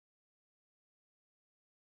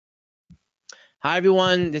Hi,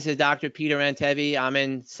 everyone. This is Dr. Peter Antevi. I'm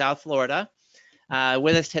in South Florida.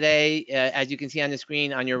 With us today, as you can see on the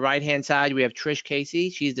screen, on your right-hand side, we have Trish Casey.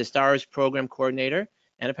 She's the STARS program coordinator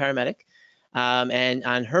and a paramedic. And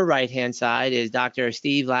on her right-hand side is Dr.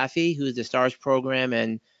 Steve Laffey, who's the STARS program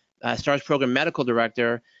and STARS program medical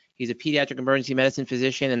director. He's a pediatric emergency medicine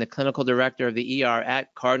physician and the clinical director of the ER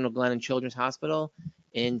at Cardinal Glennon Children's Hospital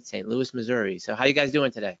in St. Louis, Missouri. So how are you guys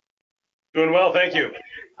doing today? Doing well, thank you.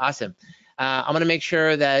 Awesome. I'm going to make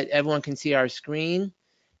sure that everyone can see our screen.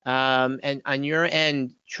 And on your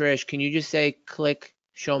end, Trish, can you just say click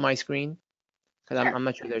show my screen? Because I'm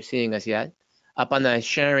not sure they're seeing us yet. Up on the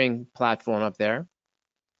sharing platform up there.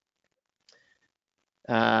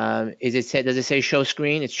 Does it say show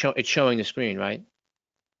screen? It's showing the screen, right?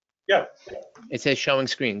 Yeah. It says showing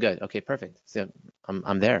screen. Good. Okay, perfect. So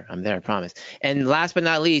I'm there, I promise. And last but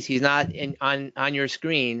not least, he's not on your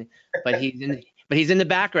screen, but he's in the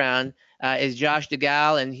background. Is Josh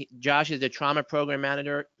DeGal, and Josh is the trauma program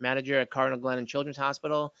manager at Cardinal Glennon Children's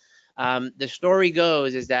Hospital. The story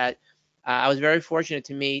goes is that I was very fortunate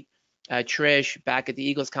to meet Trish back at the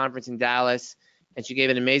Eagles conference in Dallas, and she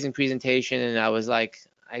gave an amazing presentation. And I was like,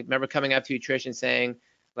 I remember coming up to you, Trish, and saying,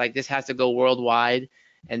 like, this has to go worldwide.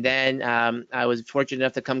 And then I was fortunate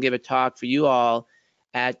enough to come give a talk for you all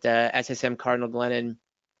at SSM Cardinal Glennon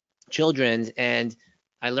Children's, and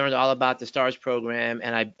I learned all about the STARS program,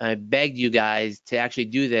 and I begged you guys to actually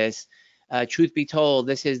do this. Truth be told,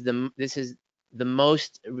 this is the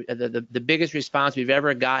biggest response we've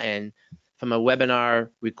ever gotten from a webinar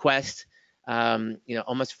request.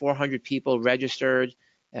 Almost 400 people registered.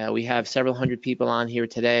 We have several hundred people on here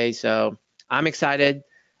today, so I'm excited.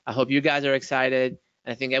 I hope you guys are excited,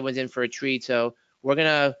 and I think everyone's in for a treat. So we're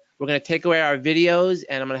gonna take away our videos,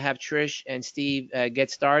 and I'm gonna have Trish and Steve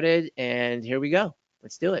get started, and here we go.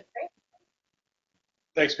 Let's do it.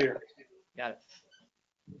 Thanks, Peter. Got it.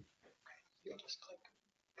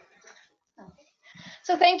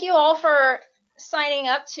 So thank you all for signing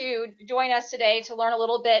up to join us today to learn a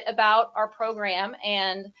little bit about our program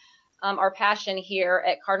and our passion here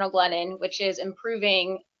at Cardinal Glennon, which is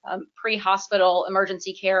improving pre-hospital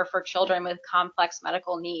emergency care for children with complex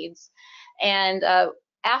medical needs. And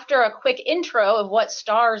after a quick intro of what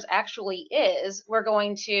STARS actually is, we're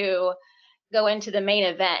going to go into the main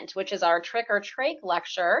event, which is our Trick or Trach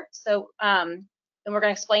lecture. So, and we're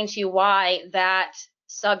going to explain to you why that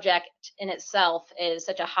subject in itself is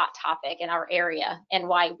such a hot topic in our area and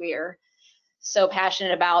why we're so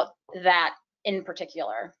passionate about that in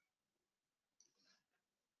particular.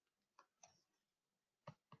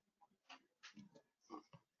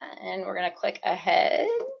 And we're going to click ahead.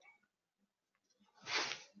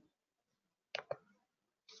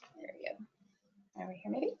 There we go. Over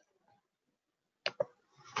here, maybe.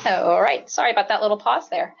 All right, sorry about that little pause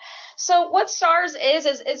there. So what STARS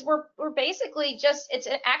is we're basically just, it's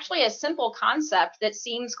actually a simple concept that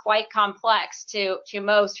seems quite complex to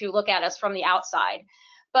most who look at us from the outside.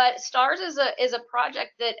 But STARS is a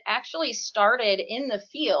project that actually started in the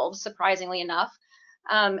field, surprisingly enough,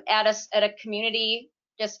 at a community,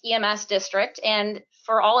 just EMS district, and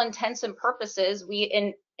for all intents and purposes,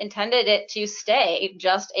 we intended it to stay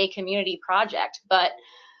just a community project, but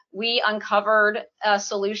we uncovered a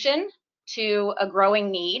solution to a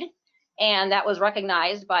growing need, and that was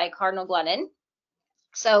recognized by Cardinal Glennon.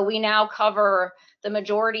 So we now cover the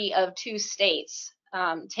majority of 2 states,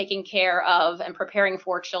 taking care of and preparing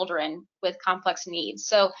for children with complex needs.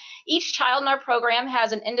 So each child in our program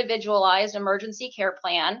has an individualized emergency care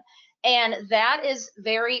plan, and that is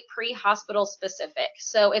very pre-hospital specific.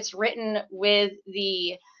 So it's written with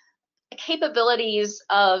the capabilities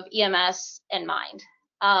of EMS in mind.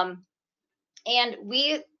 And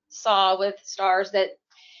we saw with STARS that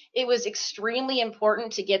it was extremely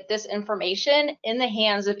important to get this information in the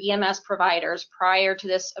hands of EMS providers prior to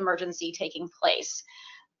this emergency taking place.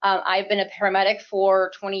 I've been a paramedic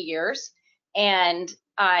for 20 years, and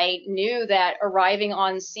I knew that arriving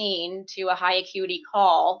on scene to a high acuity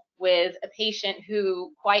call with a patient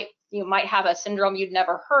who might have a syndrome you'd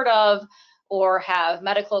never heard of, or have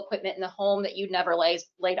medical equipment in the home that you'd never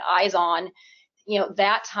laid eyes on,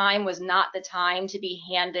 that time was not the time to be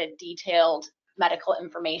handed detailed medical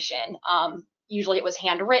information. Usually it was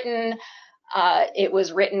handwritten. It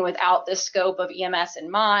was written without the scope of EMS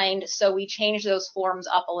in mind. So we changed those forms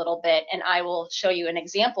up a little bit, and I will show you an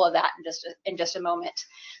example of that in just a moment.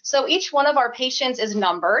 So each one of our patients is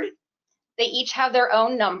numbered. They each have their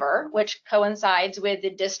own number, which coincides with the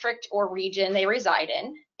district or region they reside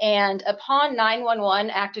in. And upon 911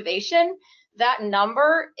 activation, that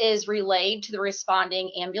number is relayed to the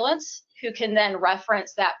responding ambulance, who can then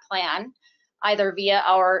reference that plan either via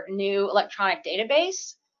our new electronic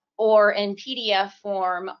database or in PDF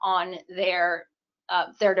form on their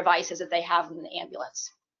devices that they have in the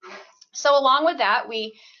ambulance. So along with that,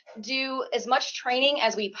 we do as much training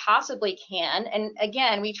as we possibly can. And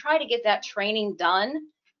again, we try to get that training done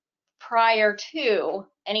prior to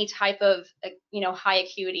any type of, high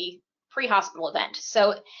acuity pre-hospital event.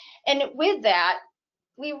 So, and with that,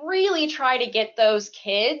 we really try to get those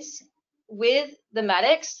kids with the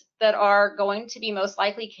medics that are going to be most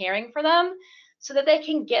likely caring for them, so that they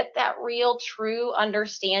can get that real true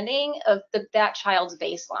understanding of that child's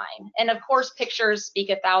baseline. And of course, pictures speak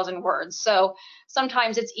 1,000 words. So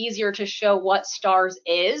sometimes it's easier to show what STARS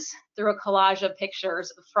is through a collage of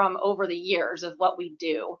pictures from over the years of what we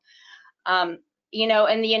do.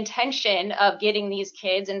 And the intention of getting these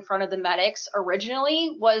kids in front of the medics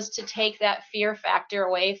originally was to take that fear factor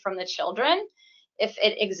away from the children, if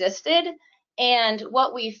it existed. And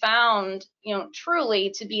what we found, truly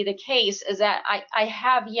to be the case is that I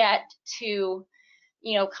have yet to,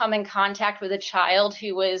 come in contact with a child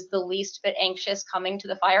who was the least bit anxious coming to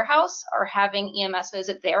the firehouse or having EMS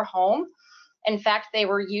visit their home. In fact, they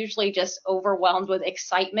were usually just overwhelmed with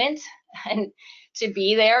excitement and to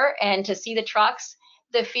be there and to see the trucks.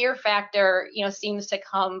 The fear factor, seems to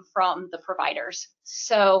come from the providers.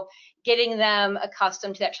 So getting them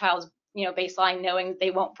accustomed to that child's baseline, knowing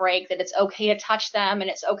they won't break, that it's okay to touch them and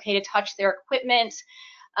it's okay to touch their equipment,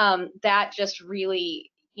 that just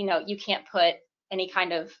really, you can't put any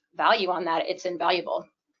kind of value on that. It's invaluable.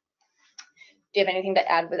 Do you have anything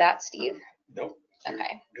to add with that, Steve? Nope.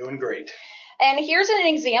 Okay. Doing great. And here's an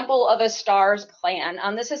example of a STARS plan.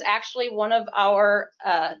 This is actually one of our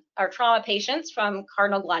trauma patients from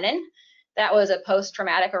Cardinal Glennon. That was a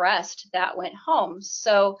post-traumatic arrest that went home.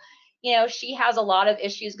 So, she has a lot of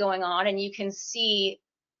issues going on, and you can see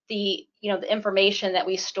the information that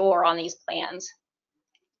we store on these plans.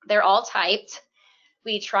 They're all typed.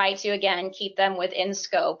 We try to, again, keep them within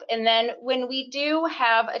scope. And then when we do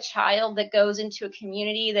have a child that goes into a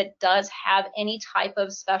community that does have any type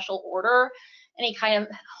of special order, any kind of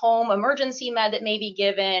home emergency med that may be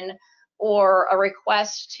given, or a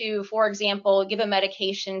request to, for example, give a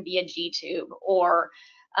medication via G-tube or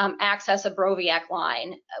access a Broviac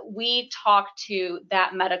line, we talk to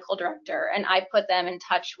that medical director, and I put them in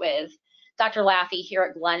touch with Dr. Laffey here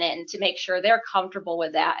at Glennon to make sure they're comfortable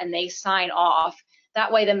with that and they sign off.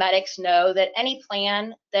 That way the medics know that any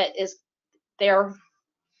plan that is there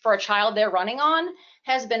for a child they're running on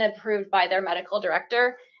has been approved by their medical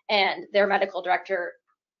director, and their medical director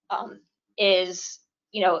is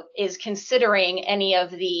considering any of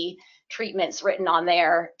the treatments written on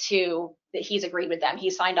there that he's agreed with them.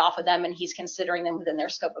 He's signed off with them and he's considering them within their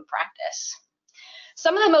scope of practice.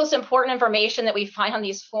 Some of the most important information that we find on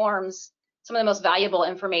these forms, some of the most valuable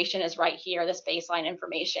information is right here, this baseline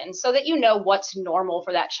information, so that you know what's normal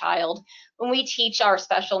for that child. When we teach our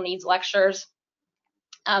special needs lectures,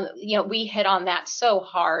 we hit on that so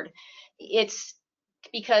hard. It's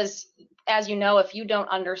because, as you know, if you don't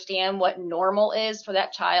understand what normal is for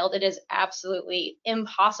that child, it is absolutely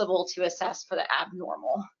impossible to assess for the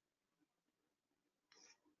abnormal.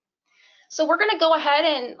 So we're going to go ahead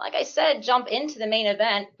and, like I said, jump into the main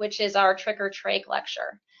event, which is our Trach or Trach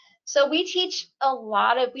lecture. So we teach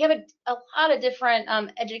we have a lot of different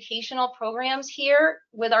educational programs here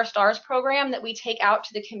with our STARS program that we take out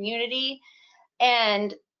to the community,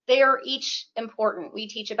 and they are each important. We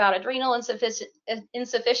teach about adrenal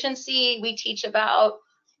insufficiency, we teach about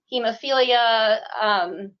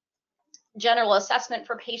hemophilia, general assessment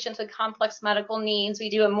for patients with complex medical needs. We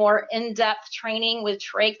do a more in-depth training with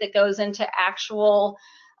trach that goes into actual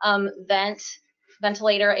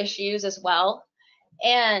ventilator issues as well.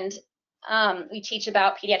 And we teach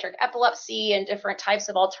about pediatric epilepsy and different types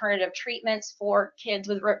of alternative treatments for kids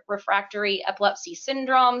with refractory epilepsy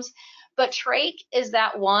syndromes. But trach is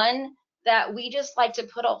that one that we just like to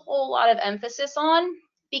put a whole lot of emphasis on,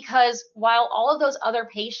 because while all of those other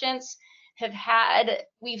patients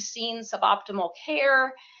we've seen suboptimal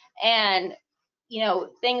care and,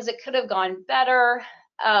 things that could have gone better,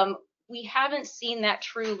 we haven't seen that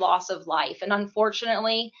true loss of life. And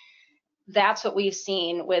unfortunately, that's what we've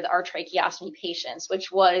seen with our tracheostomy patients,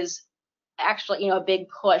 which was actually, a big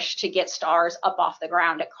push to get STARS up off the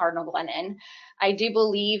ground at Cardinal Glennon. I do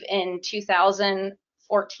believe in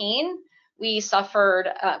 2014, we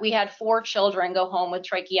had 4 children go home with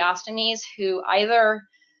tracheostomies who either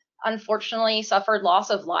unfortunately suffered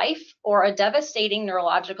loss of life or a devastating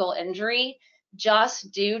neurological injury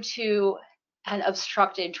just due to an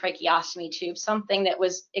obstructed tracheostomy tube, something that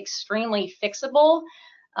was extremely fixable,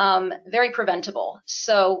 very preventable.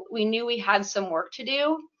 So we knew we had some work to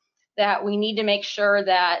do, that we need to make sure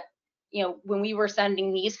that, you know, when we were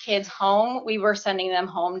sending these kids home, we were sending them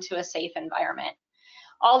home to a safe environment.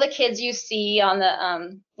 All the kids you see on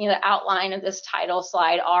the, you know, the outline of this title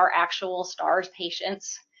slide are actual STARS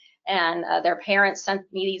patients, and their parents sent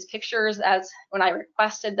me these pictures as when I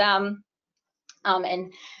requested them,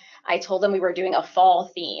 and I told them we were doing a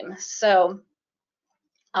fall theme. So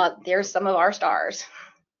there's some of our STARS.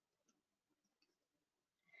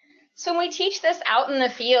 So when we teach this out in the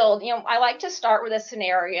field, you know, I like to start with a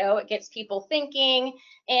scenario. It gets people thinking,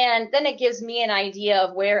 and then it gives me an idea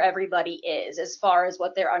of where everybody is as far as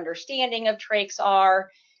what their understanding of trachs are,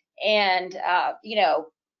 and you know,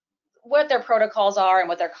 what their protocols are and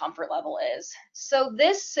what their comfort level is. So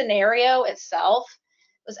this scenario itself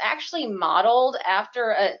was actually modeled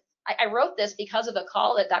after I wrote this because of a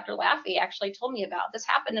call that Dr. Laffey actually told me about. This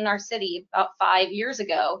happened in our city about 5 years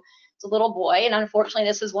ago. It's a little boy, and unfortunately,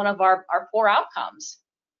 this is one of our poor outcomes.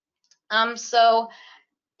 So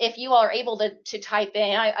if you are able to type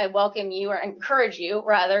in, I welcome you, or encourage you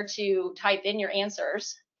rather, to type in your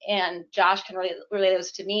answers, and Josh can relay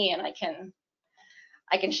those to me, and I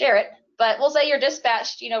can share it. But we'll say you're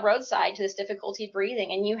dispatched, you know, roadside to this difficulty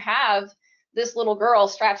breathing, and you have this little girl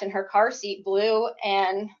strapped in her car seat, blue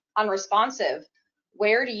and unresponsive.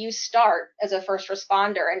 Where do you start as a first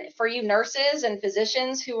responder? And for you nurses and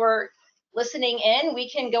physicians who are listening in, we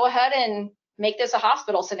can go ahead and make this a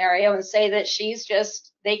hospital scenario and say that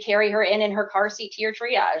they carry her in her car seat to your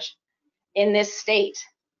triage in this state.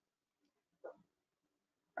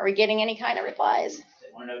 Are we getting any kind of replies?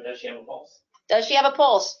 They want to know, does she have a pulse? Does she have a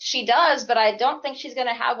pulse? She does, but I don't think she's going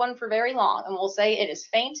to have one for very long. And we'll say it is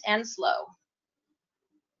faint and slow.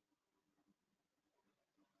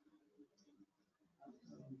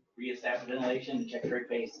 Reestablish ventilation to check her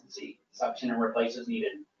face and see suction and replace as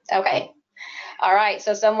needed. Okay. All right.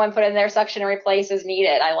 So someone put in there suction and replace as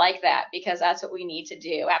needed. I like that, because that's what we need to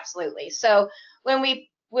do. Absolutely. So when we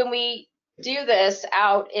do this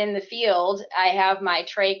out in the field, I have my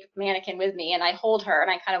trach mannequin with me, and I hold her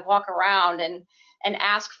and I kind of walk around and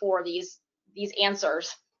ask for these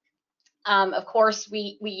answers. Of course,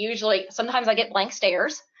 we usually, sometimes I get blank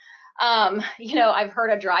stares. You know, I've heard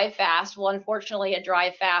a drive fast. Well, unfortunately, a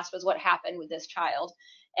drive fast was what happened with this child,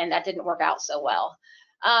 and that didn't work out so well.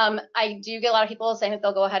 I do get a lot of people saying that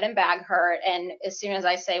they'll go ahead and bag her, and as soon as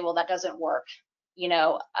I say, well, that doesn't work, you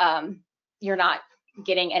know, you're not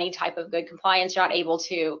getting any type of good compliance, you're not able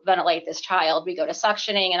to ventilate this child, we go to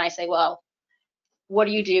suctioning, and I say, well, what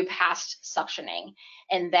do you do past suctioning?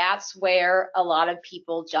 And that's where a lot of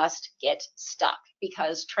people just get stuck,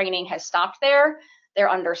 because training has stopped there, their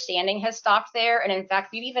understanding has stopped there, and in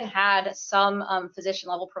fact, we've even had some physician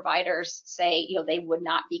level providers say, you know, they would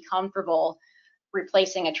not be comfortable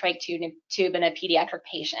replacing a trach tube in a pediatric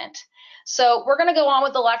patient. So we're going to go on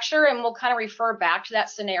with the lecture, and we'll kind of refer back to that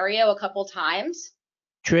scenario a couple times.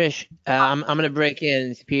 Trish, I'm going to break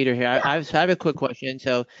in. It's Peter here. I have a quick question.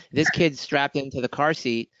 So this kid's strapped into the car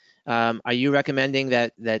seat. Are you recommending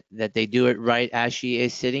that they do it right as she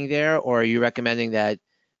is sitting there, or are you recommending that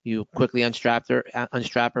you quickly unstrap her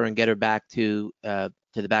and get her back to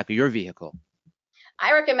the back of your vehicle?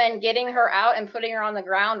 I recommend getting her out and putting her on the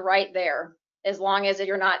ground right there, as long as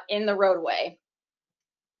you're not in the roadway.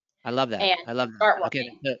 I love that. And I love start that. Okay,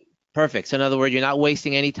 walking. perfect. So in other words, you're not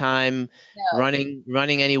wasting any time No.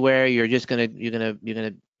 running anywhere. You're just gonna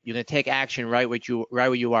take action right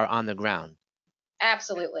where you are on the ground.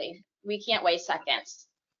 Absolutely. We can't waste seconds.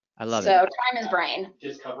 I love it. So time is brain.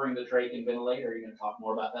 Just covering the trach and ventilator. Are you going to talk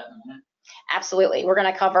more about that in a minute? Absolutely. We're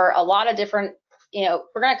going to cover a lot of different, you know,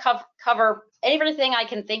 we're going to cover everything I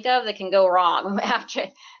can think of that can go wrong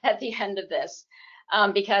at the end of this.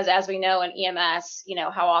 Because as we know in EMS, you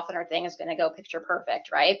know, how often are things going to go picture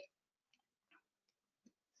perfect, right?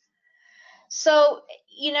 So,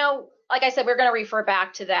 you know, like I said, we're going to refer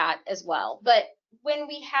back to that as well. But when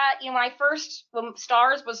we had, you know, when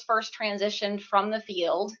STARS was first transitioned from the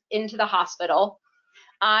field into the hospital,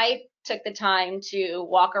 I took the time to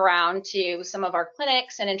walk around to some of our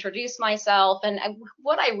clinics and introduce myself. And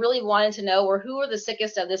what I really wanted to know were, who are the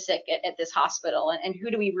sickest of the sick at this hospital, and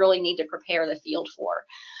who do we really need to prepare the field for?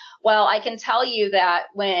 Well, I can tell you that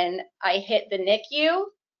when I hit the NICU,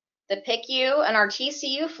 the PICU, and our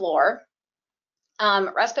TCU floor,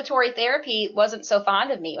 respiratory therapy wasn't so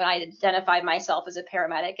fond of me when I identified myself as a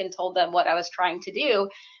paramedic and told them what I was trying to do,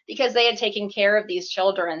 because they had taken care of these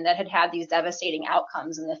children that had these devastating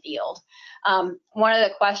outcomes in the field. One of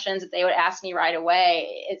the questions that they would ask me right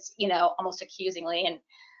away, it's, you know, almost accusingly and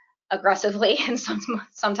aggressively, and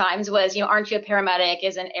sometimes was, you know, aren't you a paramedic?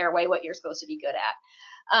 Isn't airway what you're supposed to be good at?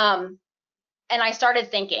 And I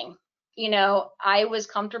started thinking, you know, I was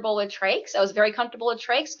comfortable with trachs. I was very comfortable with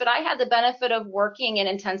trachs, but I had the benefit of working in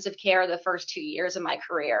intensive care the first 2 years of my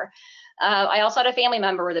career. I also had a family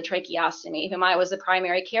member with a tracheostomy whom I was the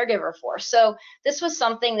primary caregiver for. So this was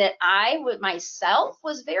something that I myself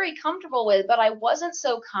was very comfortable with, but I wasn't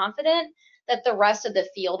so confident that the rest of the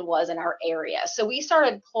field was in our area. So we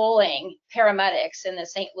started polling paramedics in the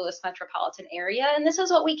St. Louis metropolitan area, and this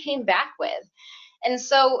is what we came back with. And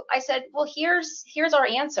so I said, well, here's our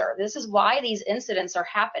answer. This is why these incidents are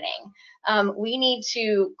happening. We need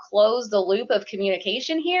to close the loop of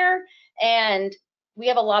communication here, and we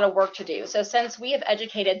have a lot of work to do. So since we have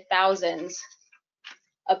educated thousands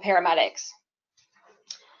of paramedics.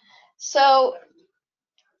 So,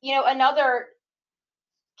 you know, another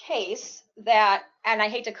case that, and I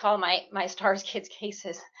hate to call my STARS kids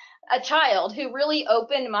cases, a child who really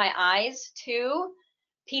opened my eyes to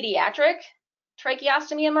pediatric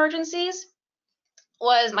tracheostomy emergencies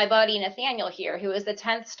was my buddy Nathaniel here, who is the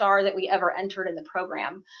 10th star that we ever entered in the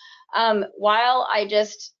program. While I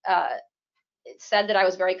just said that I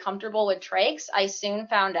was very comfortable with trachs, I soon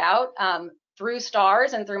found out through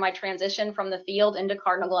STARS and through my transition from the field into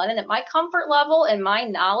Cardinal Glennon that my comfort level and my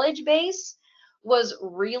knowledge base was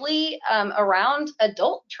really around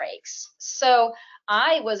adult trachs. So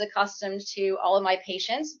I was accustomed to all of my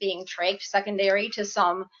patients being trached secondary to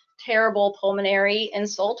some terrible pulmonary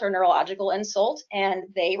insult or neurological insult, and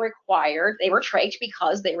they were trached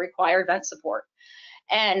because they required vent support.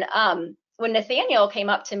 And when Nathaniel came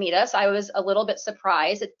up to meet us, I was a little bit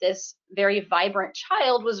surprised that this very vibrant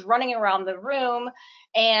child was running around the room,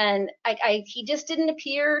 and he just didn't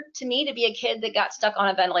appear to me to be a kid that got stuck on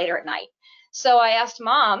a ventilator at night. So I asked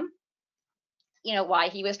Mom, you know, why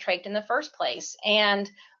he was trached in the first place.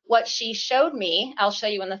 And what she showed me, I'll show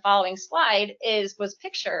you in the following slide, was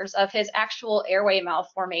pictures of his actual airway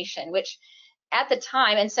malformation, which at the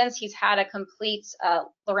time, and since he's had a complete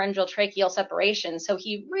laryngeal tracheal separation, so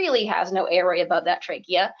he really has no airway above that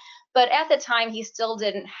trachea, but at the time he still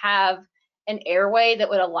didn't have an airway that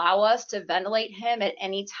would allow us to ventilate him at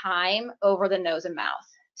any time over the nose and mouth.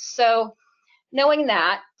 So knowing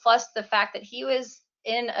that, plus the fact that he was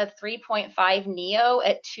in a 3.5 neo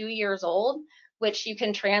at 2 years old, which you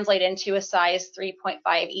can translate into a size 3.5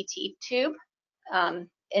 ET tube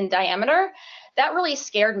in diameter, that really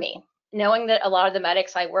scared me, knowing that a lot of the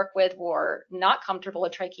medics I work with were not comfortable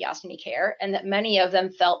with tracheostomy care, and that many of them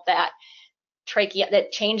felt that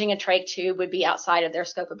changing a trach tube would be outside of their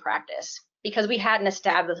scope of practice, because we hadn't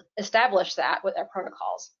established that with our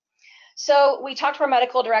protocols. So we talked to our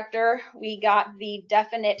medical director. We got the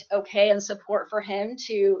definite okay and support for him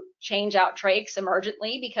to change out trachs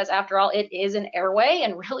emergently, because after all, it is an airway,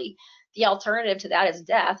 and really the alternative to that is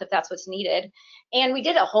death if that's what's needed. And we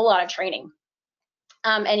did a whole lot of training.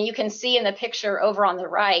 And you can see in the picture over on the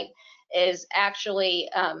right is actually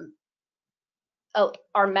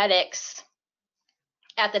our medics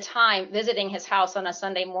at the time visiting his house on a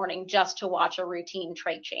Sunday morning just to watch a routine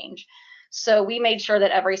trach change. So we made sure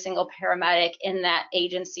that every single paramedic in that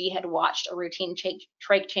agency had watched a routine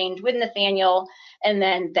trach change with Nathaniel, and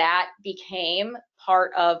then that became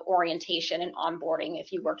part of orientation and onboarding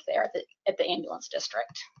if you worked there at the ambulance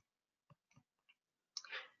district.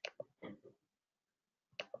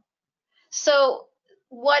 So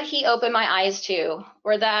what he opened my eyes to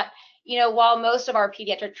were that, you know, while most of our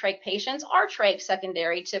pediatric trach patients are trach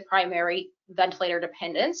secondary to primary ventilator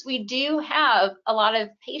dependence, we do have a lot of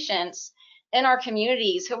patients in our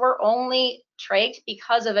communities who are only trached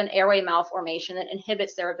because of an airway malformation that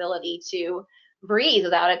inhibits their ability to breathe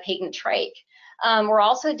without a patent trach. We're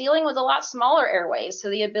also dealing with a lot smaller airways, so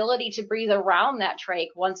the ability to breathe around that trach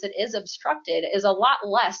once it is obstructed is a lot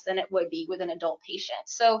less than it would be with an adult patient.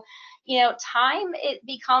 So, you know, time, it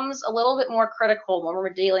becomes a little bit more critical when we're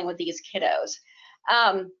dealing with these kiddos.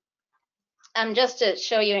 Just to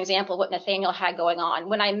show you an example of what Nathaniel had going on.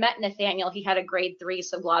 When I met Nathaniel, he had a grade 3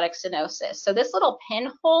 subglottic stenosis. So this little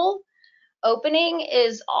pinhole opening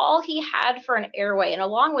is all he had for an airway. And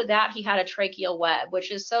along with that, he had a tracheal web,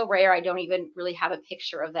 which is so rare, I don't even really have a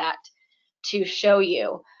picture of that to show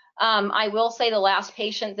you. I will say the last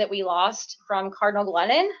patient that we lost from Cardinal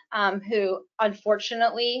Glennon, who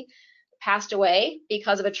unfortunately passed away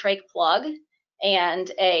because of a trach plug,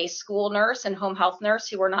 and a school nurse and home health nurse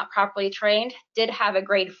who were not properly trained, did have a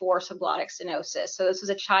grade 4 subglottic stenosis. So this was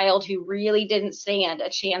a child who really didn't stand a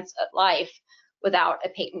chance at life without a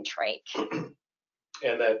patent trach.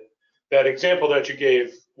 And that example that you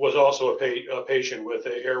gave was also a patient with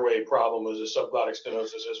an airway problem, was a subglottic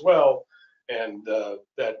stenosis as well. And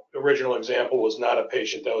that original example was not a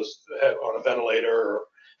patient that was on a ventilator or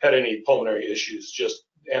had any pulmonary issues, just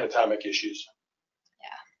anatomic issues.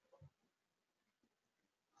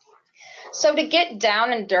 So to get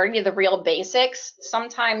down and dirty to the real basics,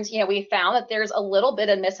 sometimes, we found that there's a little bit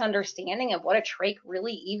of misunderstanding of what a trach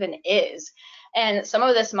really even is. And some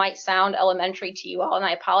of this might sound elementary to you all, and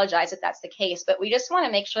I apologize if that's the case, but we just want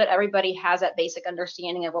to make sure that everybody has that basic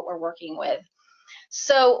understanding of what we're working with.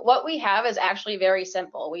 So what we have is actually very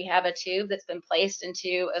simple. We have a tube that's been placed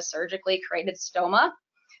into a surgically created stoma.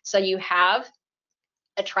 So you have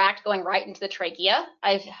a tract going right into the trachea.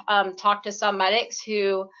 I've talked to some medics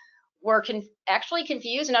who were actually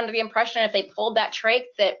confused and under the impression if they pulled that trach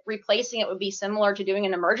that replacing it would be similar to doing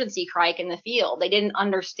an emergency crike in the field. They didn't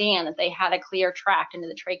understand that they had a clear tract into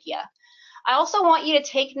the trachea. I also want you to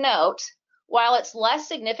take note, while it's less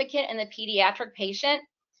significant in the pediatric patient,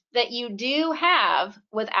 that you do have,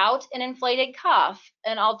 without an inflated cuff,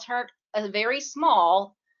 a very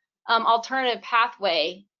small alternative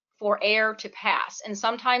pathway for air to pass. And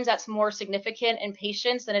sometimes that's more significant in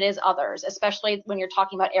patients than it is others, especially when you're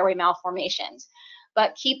talking about airway malformations.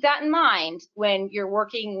 But keep that in mind when you're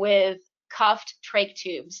working with cuffed trach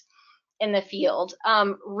tubes in the field.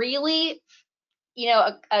 Really,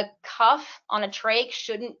 a cuff on a trach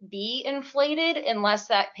shouldn't be inflated unless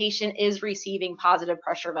that patient is receiving positive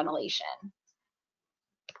pressure ventilation.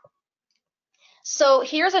 So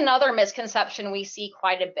here's another misconception we see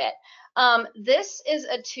quite a bit. This is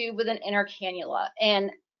a tube with an inner cannula,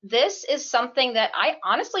 and this is something that I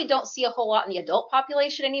honestly don't see a whole lot in the adult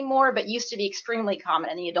population anymore, but used to be extremely common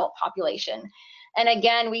in the adult population. And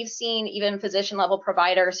again, we've seen even physician level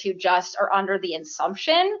providers who just are under the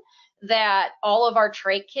assumption that all of our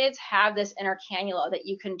trach kids have this inner cannula that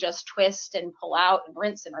you can just twist and pull out and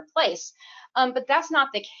rinse and replace. But that's not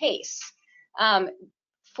the case.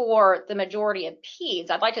 For the majority of peds.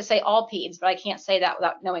 I'd like to say all peds, but I can't say that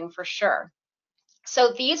without knowing for sure.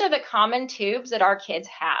 So these are the common tubes that our kids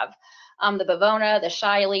have. The Bavona, the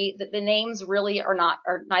Shiley, the names really are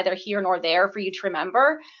neither here nor there for you to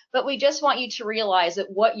remember, but we just want you to realize that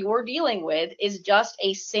what you're dealing with is just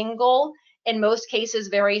a single, in most cases,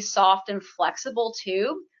 very soft and flexible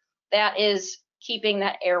tube that is keeping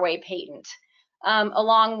that airway patent.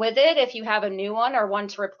 Along with it, if you have a new one or one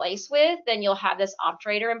to replace with, then you'll have this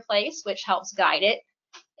obturator in place, which helps guide it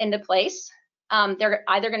into place. They're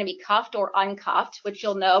either going to be cuffed or uncuffed, which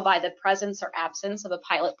you'll know by the presence or absence of a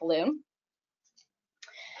pilot balloon.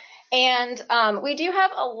 And we do have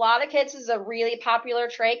a lot of kids. This is a really popular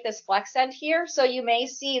trach, this flex end here. So you may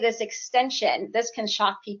see this extension. This can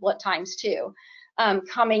shock people at times too,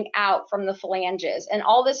 coming out from the phalanges. And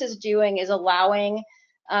all this is doing is allowing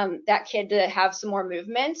that kid to have some more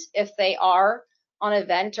movement if they are on a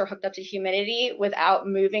vent or hooked up to humidity without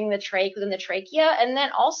moving the trach within the trachea. And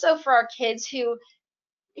then also for our kids who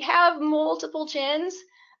have multiple chins,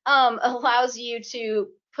 allows you to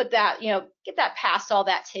put that, get that past all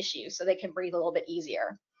that tissue so they can breathe a little bit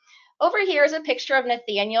easier. Over here is a picture of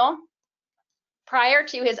Nathaniel. Prior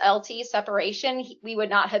to his LT separation, we would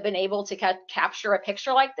not have been able to capture a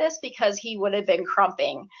picture like this because he would have been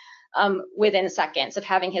crumping within seconds of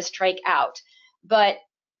having his trach out. But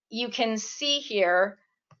you can see here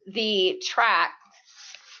the Trach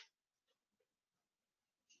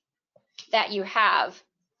that you have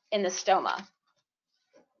in the stoma.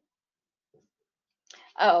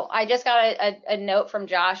 Oh, I just got a note from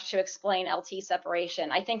Josh to explain LT separation.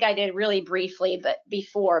 I think I did really briefly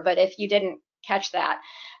before, but if you didn't catch that,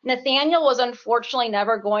 Nathaniel was unfortunately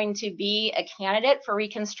never going to be a candidate for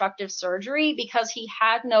reconstructive surgery because he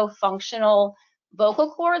had no functional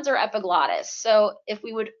vocal cords or epiglottis. So if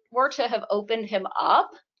we were to have opened him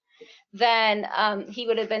up, then he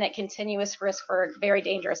would have been at continuous risk for very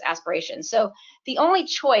dangerous aspiration. So the only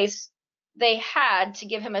choice they had to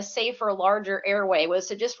give him a safer, larger airway was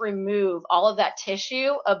to just remove all of that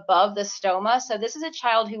tissue above the stoma. So this is a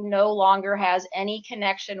child who no longer has any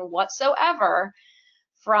connection whatsoever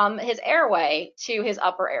from his airway to his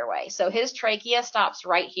upper airway. So his trachea stops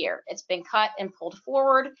right here. It's been cut and pulled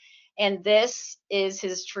forward, and this is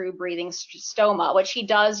his true breathing stoma, which he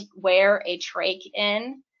does wear a trach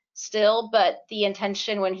in still, but the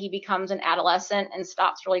intention when he becomes an adolescent and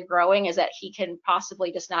stops really growing is that he can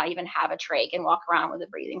possibly just not even have a trach and walk around with a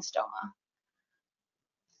breathing stoma.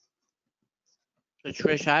 So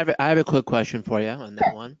Trish, I have a quick question for you on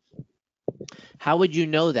that one. How would you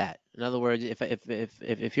know that? In other words,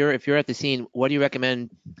 if you're at the scene, what do you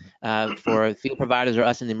recommend for field providers or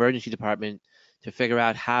us in the emergency department to figure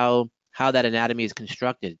out how that anatomy is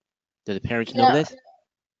constructed? Do the parents know this?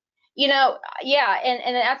 Yeah,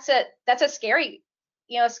 and that's a scary,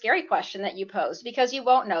 scary question that you posed, because you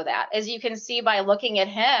won't know that. As you can see by looking at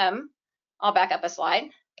him, I'll back up a slide.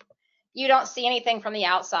 You don't see anything from the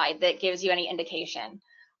outside that gives you any indication.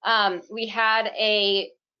 We had a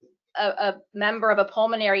a member of a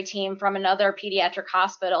pulmonary team from another pediatric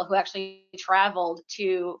hospital who actually traveled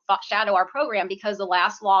to shadow our program, because the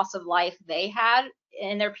last loss of life they had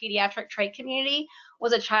in their pediatric trach community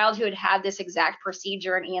was a child who had had this exact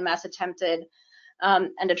procedure, and EMS attempted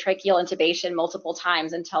endotracheal intubation multiple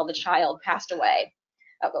times until the child passed away.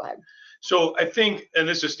 Oh, go ahead. So I think, and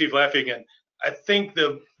this is Steve laughing again, I think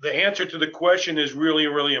the answer to the question is really,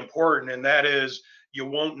 really important, and that is you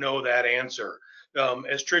won't know that answer.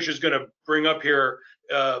 As Trish is going to bring up here,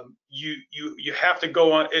 you have to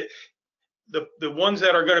go on it. The ones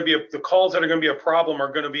that are going to be the calls that are going to be a problem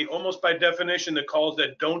are going to be almost by definition the calls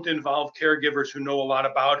that don't involve caregivers who know a lot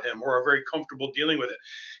about him or are very comfortable dealing with it,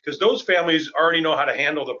 because those families already know how to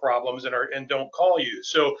handle the problems and don't call you.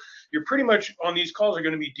 So you're pretty much on these calls are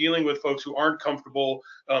going to be dealing with folks who aren't comfortable,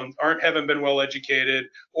 haven't been well educated,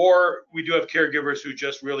 or we do have caregivers who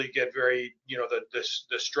just really get very,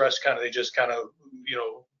 the stress they just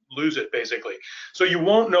lose it basically. So you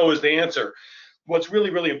won't know is the answer. What's really,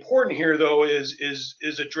 really important here, though, is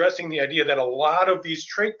addressing the idea that a lot of these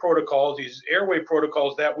trach protocols, these airway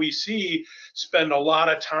protocols that we see, spend a lot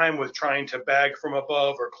of time with trying to bag from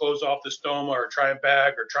above or close off the stoma or try and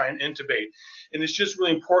bag or try and intubate. And it's just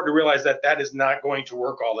really important to realize that that is not going to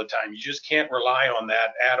work all the time. You just can't rely on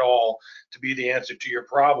that at all to be the answer to your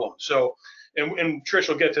problem. So, and Trish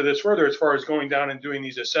will get to this further as far as going down and doing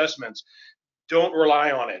these assessments. Don't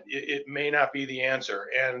rely on it. It may not be the answer,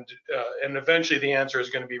 and eventually the answer is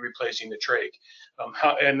going to be replacing the trach.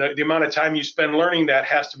 The amount of time you spend learning that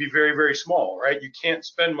has to be very, very small, right? You can't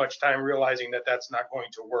spend much time realizing that that's not going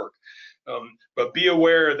to work. But be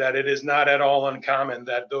aware that it is not at all uncommon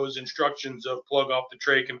that those instructions of plug off the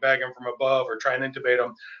trach and bag them from above or try and intubate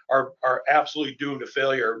them are absolutely doomed to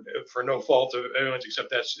failure for no fault of anyone's,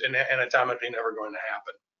 except that's anatomically never going to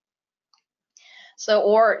happen. So,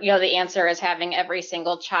 or, the answer is having every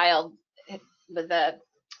single child with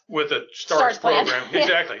a STARS program.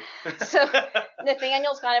 Exactly. So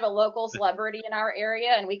Nathaniel's kind of a local celebrity in our area,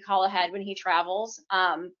 and we call ahead when he travels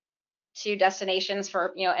to destinations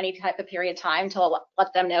for, any type of period of time to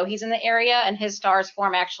let them know he's in the area. And his STARS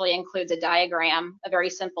form actually includes a diagram, a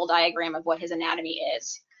very simple diagram of what his anatomy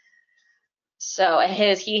is. So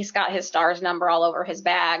he's got his STARS number all over his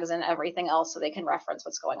bags and everything else, so they can reference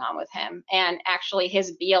what's going on with him. And actually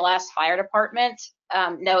his BLS fire department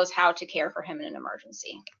knows how to care for him in an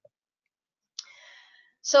emergency.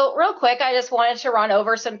 So real quick, I just wanted to run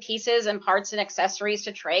over some pieces and parts and accessories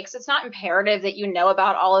to trachs. It's not imperative that you know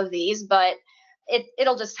about all of these, but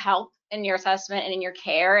it'll just help in your assessment and in your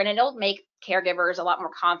care, and it'll make caregivers a lot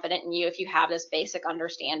more confident in you if you have this basic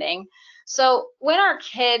understanding. So when our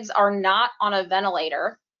kids are not on a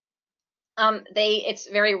ventilator, it's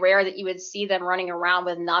very rare that you would see them running around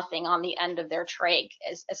with nothing on the end of their trach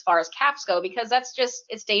as far as caps go, because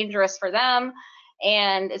it's dangerous for them,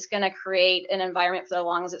 and it's going to create an environment for their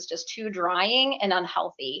lungs that's just too drying and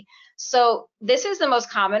unhealthy. So this is the most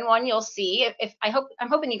common one you'll see. I'm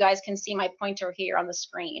hoping you guys can see my pointer here on the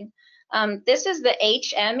screen. This is the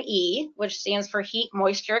HME, which stands for heat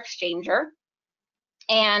moisture exchanger.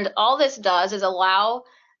 And all this does is allow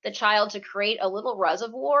the child to create a little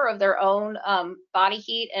reservoir of their own body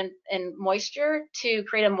heat and moisture to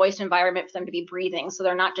create a moist environment for them to be breathing, so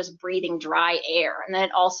they're not just breathing dry air. And then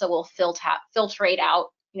it also will filtrate out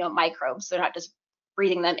microbes, so they're not just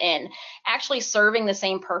breathing them in, actually serving the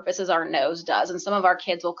same purpose as our nose does. And some of our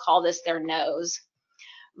kids will call this their nose.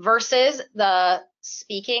 Versus the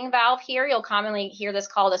speaking valve here, you'll commonly hear this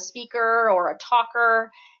called a speaker or a talker.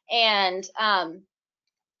 And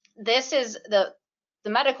this is the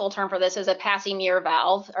medical term for this is a Passy-Muir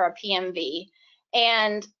valve, or a PMV.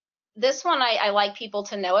 And this one I like people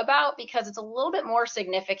to know about because it's a little bit more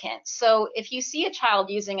significant. So if you see a child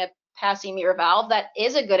using a Passy-Muir valve, that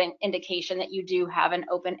is a good indication that you do have an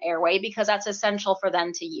open airway, because that's essential for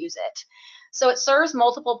them to use it. So it serves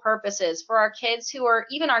multiple purposes for our kids who are,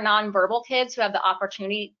 even our nonverbal kids who have the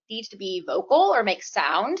opportunity to be vocal or make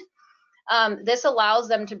sound. This allows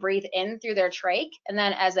them to breathe in through their trach, and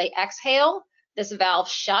then as they exhale, this valve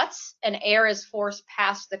shuts and air is forced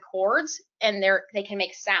past the cords, and they can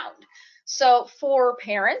make sound. So for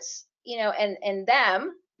parents, and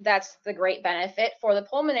them, that's the great benefit. For the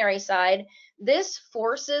pulmonary side, this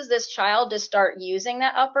forces this child to start using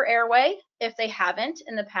that upper airway if they haven't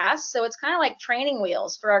in the past. So it's kind of like training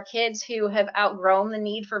wheels for our kids who have outgrown the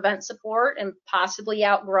need for vent support and possibly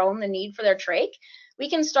outgrown the need for their trach. We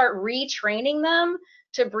can start retraining them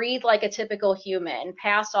to breathe like a typical human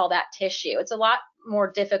past all that tissue. It's a lot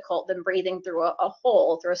more difficult than breathing through a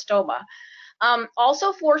hole, through a stoma.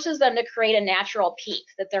 Also forces them to create a natural peak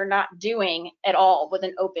that they're not doing at all with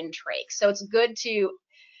an open trach. So it's good to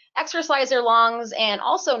exercise their lungs and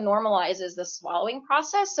also normalizes the swallowing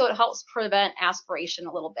process, so it helps prevent aspiration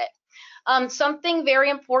a little bit. Something very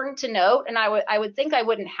important to note, and I would think I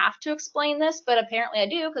wouldn't have to explain this, but apparently I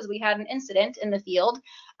do because we had an incident in the field.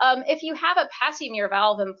 If you have a passenger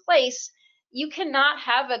valve in place, you cannot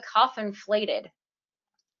have a cuff inflated.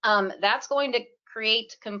 That's going to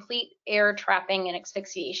create complete air trapping and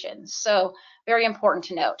asphyxiation. So very important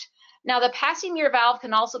to note. Now the passenger valve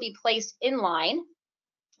can also be placed in line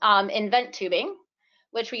in vent tubing,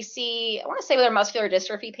 which we see, I want to say, with our muscular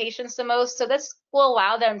dystrophy patients the most. So this will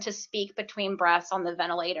allow them to speak between breaths on the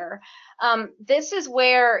ventilator. This is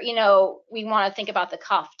where, you know, we want to think about the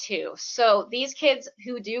cuff too. So these kids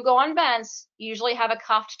who do go on vents usually have a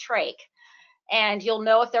cuffed trach, and you'll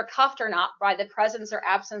know if they're cuffed or not by the presence or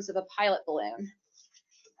absence of a pilot balloon.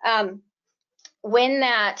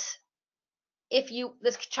 If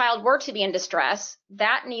this child were to be in distress,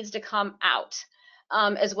 that needs to come out.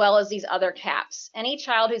 As well as these other caps. Any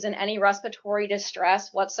child who's in any respiratory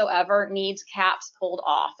distress whatsoever needs caps pulled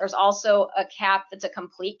off. There's also a cap that's a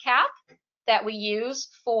complete cap that we use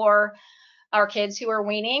for our kids who are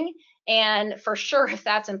weaning, and for sure, if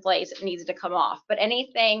that's in place, it needs to come off. But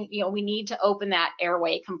anything, you know, we need to open that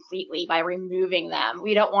airway completely by removing them.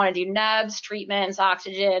 We don't want to do nebs, treatments,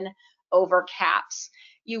 oxygen over caps.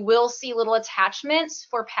 You will see little attachments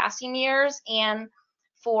for passing years and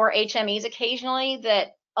for HMEs occasionally that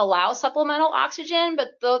allow supplemental oxygen, but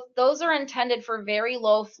those are intended for very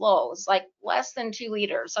low flows, like less than 2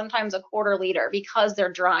 liters, sometimes a quarter liter, because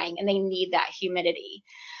they're drying and they need that humidity.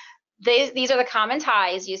 These are the common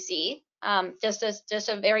ties you see, just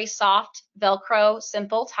a very soft Velcro,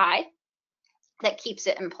 simple tie that keeps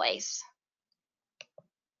it in place.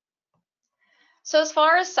 So as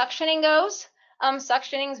far as suctioning goes,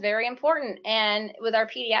 suctioning is very important, and with our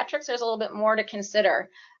pediatrics, there's a little bit more to consider.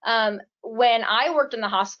 When I worked in the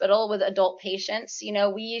hospital with adult patients, you know,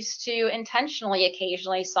 we used to intentionally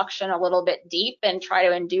occasionally suction a little bit deep and try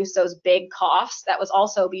to induce those big coughs. That was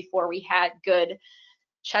also before we had good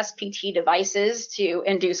chest PT devices to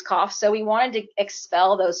induce coughs, so we wanted to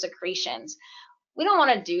expel those secretions. We don't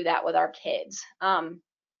want to do that with our kids.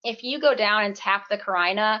 If you go down and tap the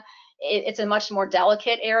carina, it's a much more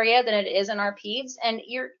delicate area than it is in our peds, and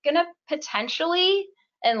you're going to potentially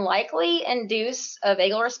and likely induce a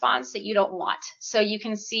vagal response that you don't want. So you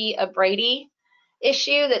can see a Brady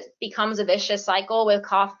issue that becomes a vicious cycle with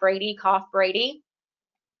cough Brady, cough Brady.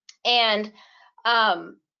 And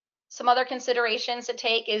some other considerations to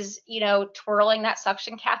take is, you know, twirling that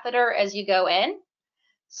suction catheter as you go in,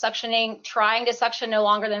 trying to suction no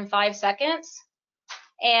longer than 5 seconds,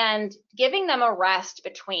 and giving them a rest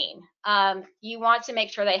between. You want to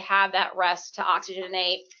make sure they have that rest to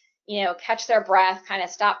oxygenate, you know, catch their breath, kind of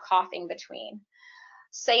stop coughing between.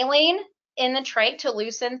 Saline in the trach to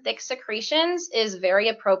loosen thick secretions is very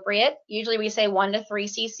appropriate. Usually we say 1 to 3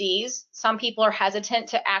 cc's. Some people are hesitant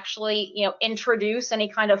to actually, you know, introduce any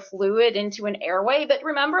kind of fluid into an airway, but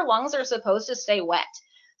remember, lungs are supposed to stay wet.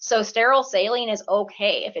 So sterile saline is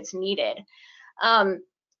okay if it's needed.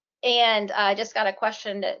 And I just got a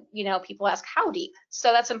question that, you know, people ask how deep.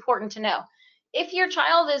 So that's important to know. If your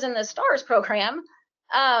child is in the STARS program,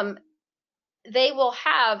 they will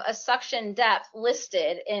have a suction depth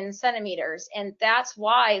listed in centimeters, and that's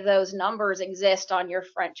why those numbers exist on your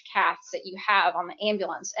French caths that you have on the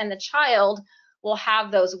ambulance, and the child will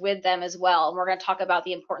have those with them as well, and we're going to talk about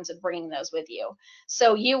the importance of bringing those with you.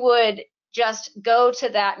 So you would just go to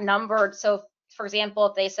that number. So for example,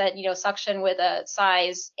 if they said, you know, suction with a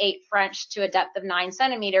size 8 French to a depth of 9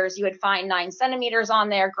 centimeters, you would find 9 centimeters on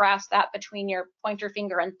there, grasp that between your pointer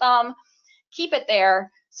finger and thumb, keep it there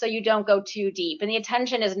so you don't go too deep. And the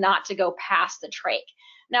intention is not to go past the trach.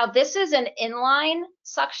 Now, this is an inline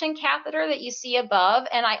suction catheter that you see above,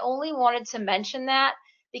 and I only wanted to mention that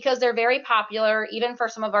because they're very popular, even for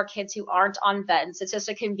some of our kids who aren't on vents. It's just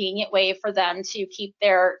a convenient way for them to keep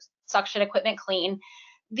their suction equipment clean.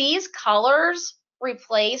 These colors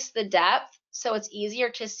replace the depth, so it's easier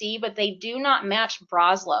to see, but they do not match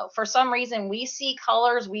Broslow. For some reason, we see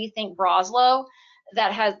colors, we think Broslow,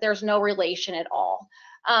 there's no relation at all.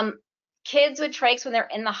 Kids with trachs, when they're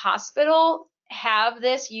in the hospital, have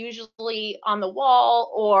this usually on the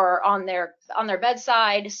wall or on their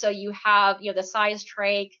bedside. So you have, you know, the size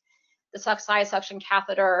trach, the size suction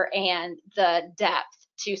catheter, and the depth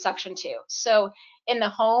to suction to. So in the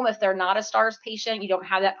home, if they're not a STARS patient, you don't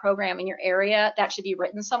have that program in your area, that should be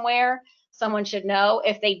written somewhere. Someone should know.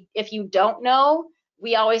 If you don't know,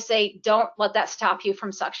 we always say, don't let that stop you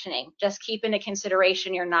from suctioning. Just keep into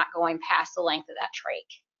consideration you're not going past the length of that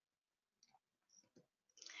trach.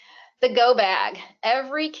 The go bag.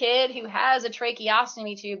 Every kid who has a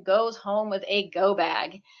tracheostomy tube goes home with a go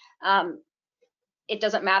bag. It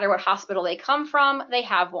doesn't matter what hospital they come from, they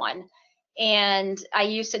have one. And I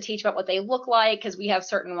used to teach about what they look like because we have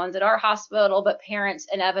certain ones at our hospital, but parents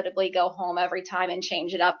inevitably go home every time and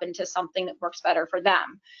change it up into something that works better for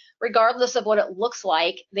them. Regardless of what it looks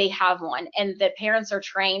like, they have one, and the parents are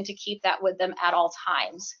trained to keep that with them at all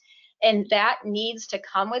times. And that needs to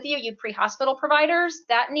come with you, you pre-hospital providers,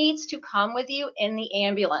 that needs to come with you in the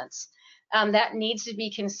ambulance. That needs to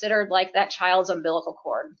be considered like that child's umbilical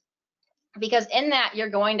cord. Because in that, you're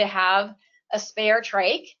going to have a spare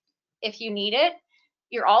trach if you need it.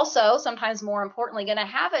 You're also, sometimes more importantly, going to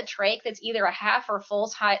have a trach that's either a half or full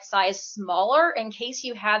size smaller in case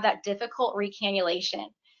you have that difficult recannulation.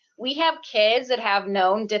 We have kids that have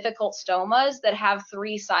known difficult stomas that have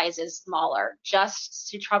 3 sizes smaller just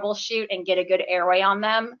to troubleshoot and get a good airway on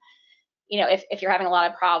them. You know, if you're having a lot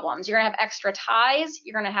of problems, you're gonna have extra ties,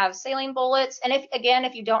 you're gonna have saline bullets. And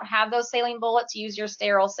if you don't have those saline bullets, use your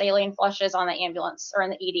sterile saline flushes on the ambulance or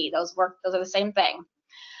in the ED. Those work, those are the same thing.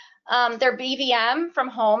 Their BVM from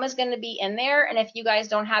home is gonna be in there. And if you guys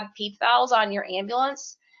don't have PEEP valves on your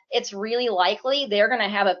ambulance, it's really likely they're gonna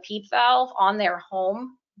have a PEEP valve on their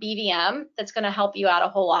home BVM that's gonna help you out a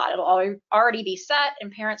whole lot. It'll already be set and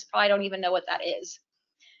parents probably don't even know what that is.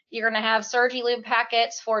 You're going to have Surgi lube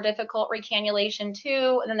packets for difficult recannulation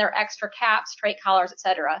too, and then there are extra caps, trach collars,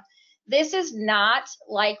 etc. This is not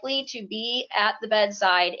likely to be at the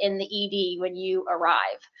bedside in the ED when you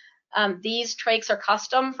arrive. These trachs are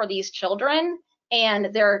custom for these children,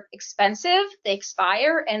 and they're expensive, they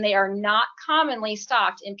expire, and they are not commonly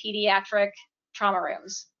stocked in pediatric trauma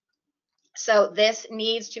rooms. So this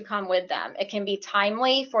needs to come with them. It can be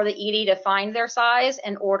timely for the ED to find their size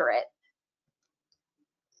and order it.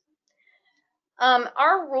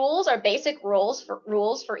 Our rules, our basic rules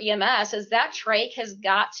for EMS is that trach has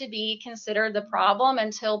got to be considered the problem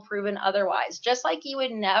until proven otherwise. Just like you would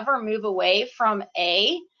never move away from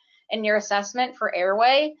A in your assessment for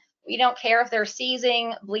airway, we don't care if they're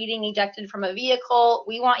seizing, bleeding, ejected from a vehicle.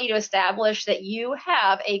 We want you to establish that you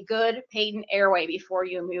have a good patent airway before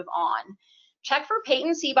you move on. Check for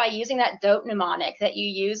patency by using that DOTE mnemonic that you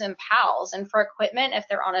use in PALS. And for equipment, if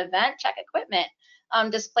they're on a vent, check equipment.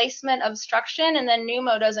 Displacement, obstruction, and then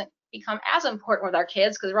pneumo doesn't become as important with our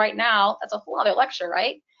kids because right now, that's a whole other lecture,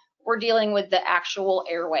 right? We're dealing with the actual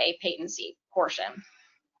airway patency portion.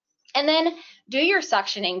 And then do your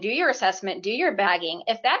suctioning, do your assessment, do your bagging.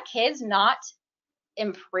 If that kid's not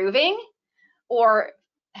improving, or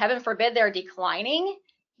heaven forbid they're declining,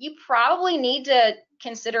 you probably need to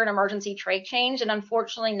consider an emergency trach change, and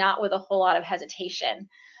unfortunately not with a whole lot of hesitation.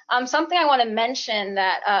 Something I want to mention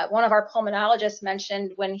that one of our pulmonologists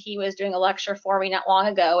mentioned when he was doing a lecture for me not long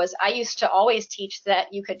ago is I used to always teach that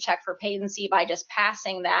you could check for patency by just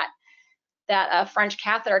passing that French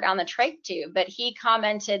catheter down the trach tube. But he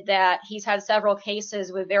commented that he's had several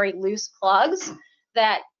cases with very loose plugs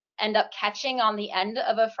that end up catching on the end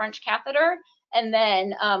of a French catheter and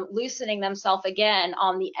then loosening themselves again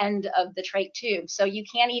on the end of the trach tube. So you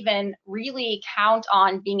can't even really count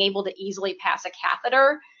on being able to easily pass a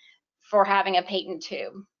catheter for having a patent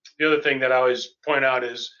tube. The other thing that I always point out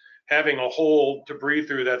is having a hole to breathe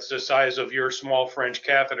through that's the size of your small French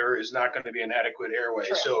catheter is not going to be an adequate airway.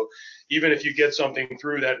 True. So even if you get something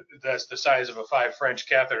through that's the size of a 5 French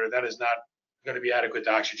catheter, that is not going to be adequate to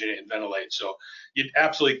oxygenate and ventilate. So you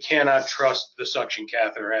absolutely cannot trust the suction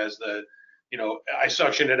catheter as the, you know, I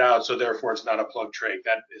suctioned it out, so therefore it's not a plug trach.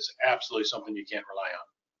 That is absolutely something you can't rely on.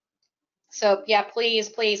 So yeah,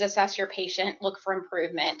 please assess your patient, look for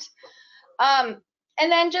improvement.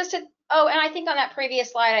 And then just to, oh, and I think on that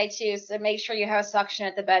previous slide I too, so make sure you have a suction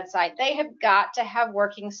at the bedside. They have got to have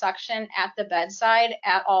working suction at the bedside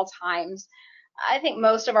at all times. I think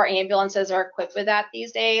most of our ambulances are equipped with that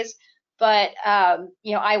these days, but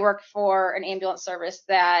you know, I work for an ambulance service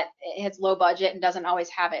that has low budget and doesn't always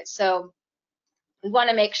have it. So we want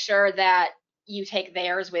to make sure that you take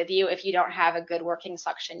theirs with you if you don't have a good working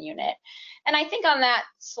suction unit. And I think on that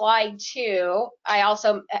slide too, I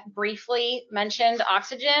also briefly mentioned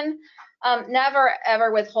oxygen. Never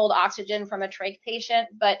ever withhold oxygen from a trach patient,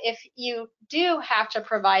 but if you do have to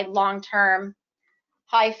provide long-term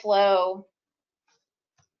high flow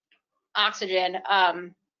oxygen,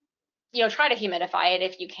 you know, try to humidify it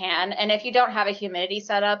if you can. And if you don't have a humidity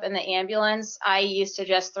setup in the ambulance, I used to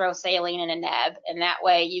just throw saline in a neb, and that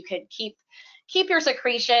way you could keep your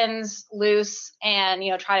secretions loose and, you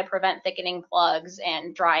know, try to prevent thickening plugs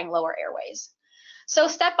and drying lower airways. So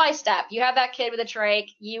step by step, you have that kid with a trach,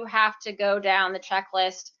 you have to go down the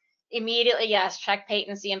checklist. Immediately, yes, check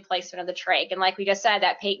patency and placement of the trach. And like we just said,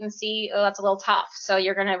 that patency, oh, that's a little tough. So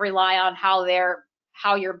you're going to rely on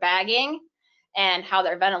how you're bagging and how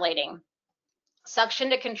they're ventilating. Suction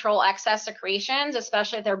to control excess secretions,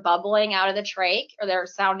 especially if they're bubbling out of the trach or they're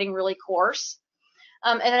sounding really coarse.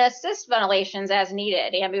 And then assist ventilations as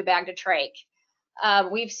needed, ambu bag to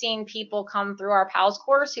trach. We've seen people come through our PALS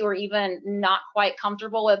course who are even not quite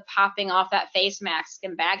comfortable with popping off that face mask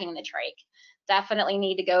and bagging the trach. Definitely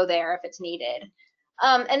need to go there if it's needed.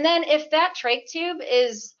 And then if that trach tube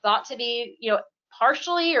is thought to be,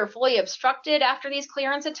 partially or fully obstructed after these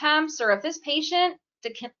clearance attempts, or if this patient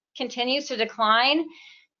continues to decline,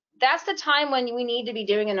 that's the time when we need to be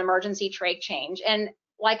doing an emergency trach change. And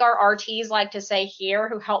like our RTs like to say here,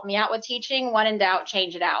 who help me out with teaching, when in doubt,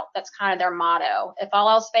 change it out. That's kind of their motto. If all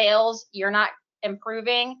else fails, you're not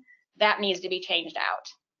improving, that needs to be changed out.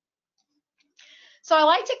 So I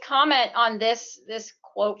like to comment on this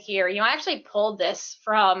quote here. I actually pulled this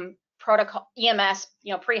from protocol EMS,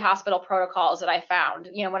 pre-hospital protocols that I found.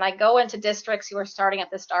 When I go into districts who are starting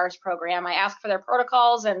at the STARS program, I ask for their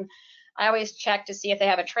protocols, and I always check to see if they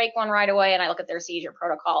have a trach one right away, and I look at their seizure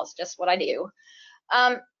protocols, just what I do.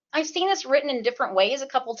 I've seen this written in different ways a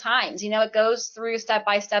couple times. It goes through step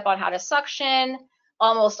by step on how to suction.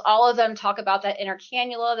 Almost all of them talk about that inner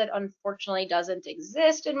cannula that unfortunately doesn't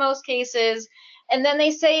exist in most cases. And then they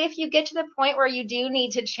say if you get to the point where you do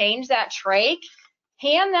need to change that trach,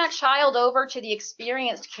 hand that child over to the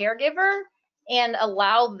experienced caregiver and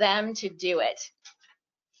allow them to do it.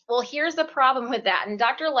 Well, here's the problem with that. And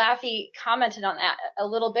Dr. Laffey commented on that a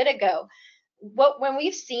little bit ago. When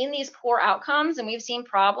we've seen these poor outcomes and we've seen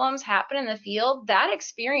problems happen in the field, that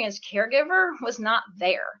experienced caregiver was not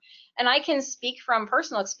there. And I can speak from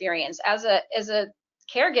personal experience as a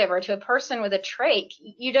caregiver to a person with a trach.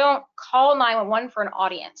 You don't call 911 for an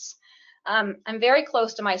audience. I'm very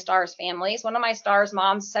close to my STARS families. One of my STARS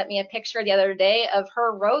moms sent me a picture the other day of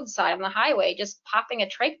her roadside on the highway just popping a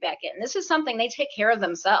trach back in. This is something they take care of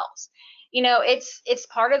themselves. It's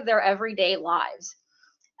part of their everyday lives.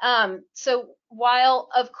 So while,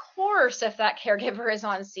 of course, if that caregiver is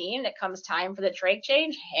on scene, it comes time for the trach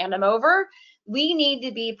change, hand them over. We need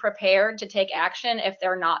to be prepared to take action if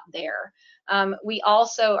they're not there. We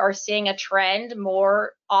also are seeing a trend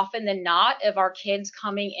more often than not of our kids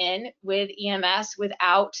coming in with EMS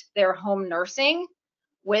without their home nursing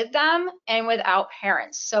with them and without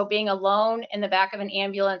parents. So being alone in the back of an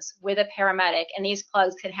ambulance with a paramedic, and these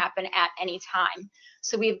plugs can happen at any time.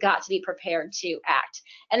 So we've got to be prepared to act.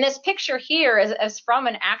 And this picture here is from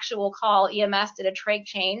an actual call. EMS did a trach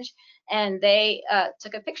change, and they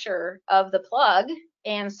took a picture of the plug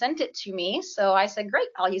and sent it to me. So I said, great,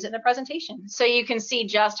 I'll use it in the presentation. So you can see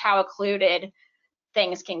just how occluded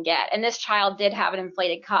things can get. And this child did have an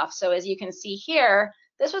inflated cuff. So as you can see here,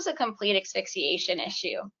 this was a complete asphyxiation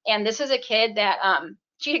issue. And this is a kid that,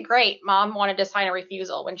 she did great. Mom wanted to sign a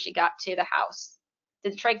refusal when she got to the house.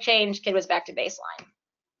 Did the trach change, kid was back to baseline.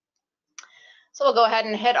 So we'll go ahead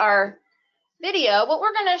and hit our video. What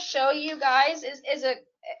we're gonna show you guys is a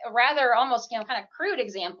rather almost, kind of crude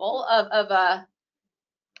example of a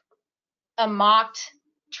mocked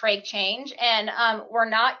trach change. And we're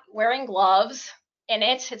not wearing gloves in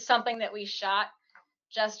it. It's something that we shot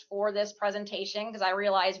just for this presentation because I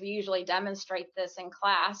realize we usually demonstrate this in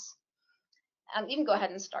class. You can go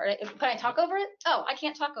ahead and start it. Can I talk over it? Oh, I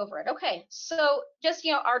can't talk over it. Okay. So just,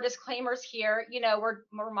 our disclaimers here,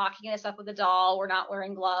 we're mocking this up with a doll. We're not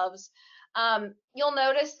wearing gloves. You'll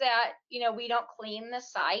notice that, we don't clean the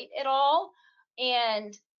site at all.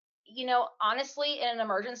 And, honestly, in an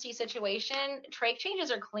emergency situation, trach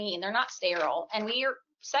changes are clean. They're not sterile, and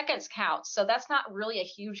seconds count. So that's not really a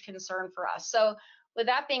huge concern for us. So with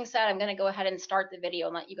that being said, I'm going to go ahead and start the video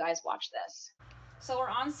and let you guys watch this. So we're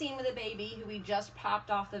on scene with a baby who we just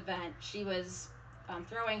popped off the vent. She was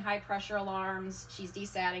throwing high pressure alarms. She's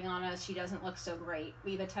desatting on us. She doesn't look so great.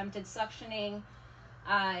 We've attempted suctioning.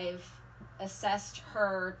 I've assessed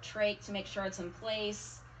her trach to make sure it's in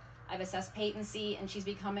place. I've assessed patency, and she's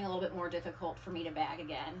becoming a little bit more difficult for me to bag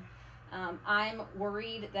again. I'm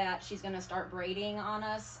worried that she's going to start braiding on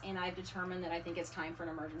us, and I've determined that I think it's time for an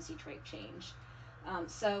emergency trach change.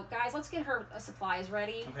 So guys, let's get her supplies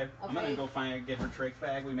ready. Okay. I'm gonna go get her trach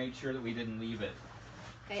bag. We made sure that we didn't leave it.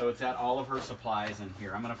 Okay. So it's got all of her supplies in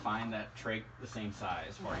here. I'm gonna find that trach the same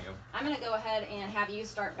size for you. I'm gonna go ahead and have you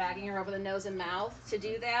start bagging her over the nose and mouth. To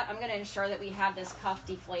do that, I'm gonna ensure that we have this cuff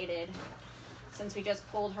deflated since we just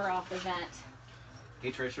pulled her off the vent.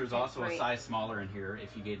 Hey Trish, there's also a size smaller in here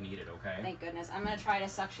if you need it, okay? Thank goodness. I'm gonna try to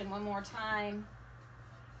suction one more time.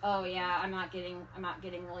 Oh yeah, I'm not getting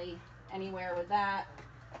really anywhere with that.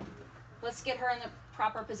 Let's get her in the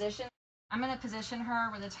proper position. I'm going to position her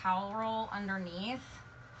with a towel roll underneath.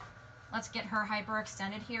 Let's get her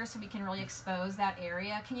hyperextended here so we can really expose that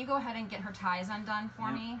area. Can you go ahead and get her ties undone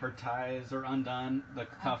for me? Her ties are undone. The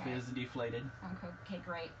cuff is deflated. Okay,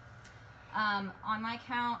 great. On my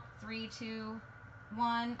count, 3, 2,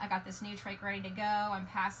 1. I got this new trach ready to go. I'm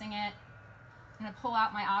passing it. I'm gonna pull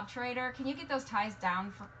out my obturator. Can you get those ties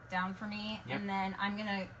down for me? Yep. And then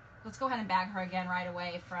let's go ahead and bag her again right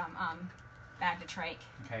away from bag to trach.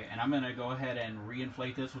 Okay, and I'm gonna go ahead and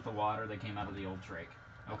reinflate this with the water that came out of the old trach.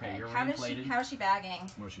 Okay, you're reinflated. How is she bagging?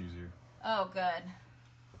 Much easier. Oh, good.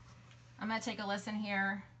 I'm gonna take a listen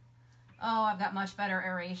here. Oh, I've got much better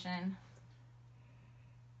aeration.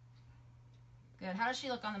 Good. How does she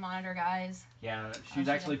look on the monitor, guys? Yeah, she's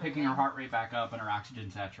actually picking her heart rate back up and her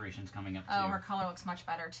oxygen saturation's coming up too. Oh, her color looks much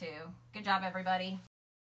better too. Good job, everybody.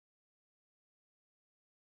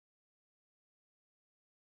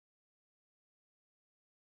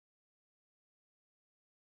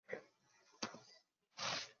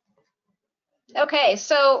 Okay,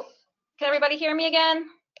 so can everybody hear me again?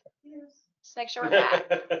 Just make sure we're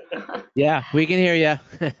back. Yeah, we can hear you.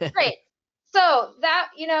 Great. So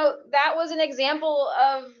that was an example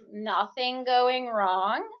of nothing going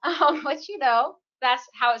wrong, which that's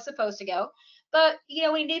how it's supposed to go. But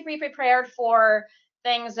we need to be prepared for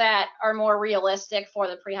things that are more realistic for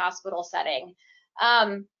the pre-hospital setting.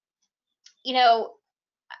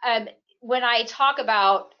 When I talk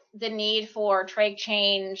about the need for trach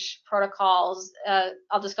change protocols,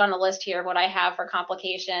 I'll just go on a list here of what I have for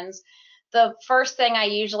complications. The first thing I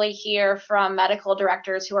usually hear from medical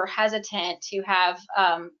directors who are hesitant to have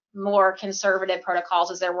more conservative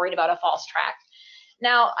protocols is they're worried about a false trach.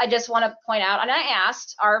 Now, I just want to point out, and I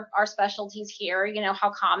asked our specialties here,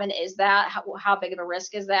 how common is that? How big of a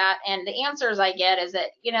risk is that? And the answers I get is that,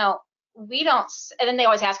 we don't, and then they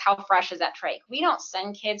always ask, how fresh is that trach? We don't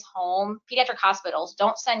send kids home. Pediatric hospitals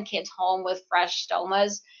don't send kids home with fresh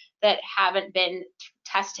stomas that haven't been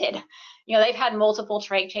tested. They've had multiple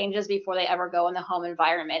trach changes before they ever go in the home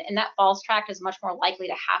environment. And that false trach is much more likely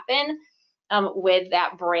to happen with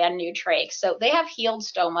that brand new trach. So they have healed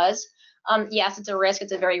stomas. Yes, it's a risk.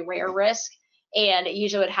 It's a very rare risk. And it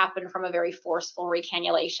usually would happen from a very forceful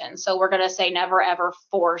recannulation. So we're going to say never, ever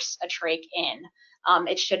force a trach in.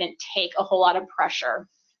 It shouldn't take a whole lot of pressure.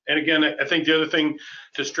 And again, I think the other thing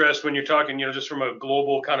to stress when you're talking, just from a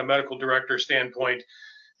global kind of medical director standpoint,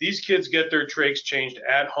 these kids get their trachs changed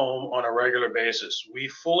at home on a regular basis. We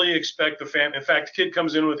fully expect the family. In fact, the kid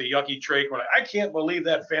comes in with a yucky trach. We're like, I can't believe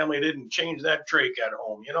that family didn't change that trach at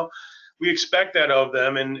home. We expect that of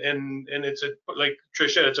them, and it's like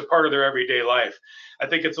Trish said, it's a part of their everyday life. I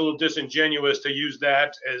think it's a little disingenuous to use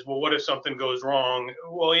that as, well, what if something goes wrong?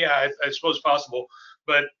 Well, yeah, I suppose possible,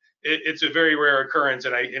 but it's a very rare occurrence,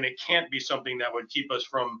 and it can't be something that would keep us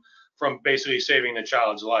from basically saving the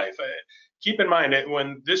child's life. Keep in mind that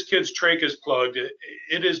when this kid's trach is plugged,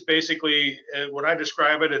 it is basically, when I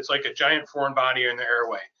describe it, it's like a giant foreign body in the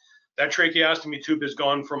airway. That tracheostomy tube has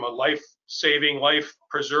gone from a life-saving,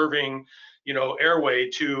 life-preserving, airway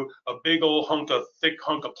to a big old thick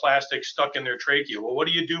hunk of plastic stuck in their trachea. Well, what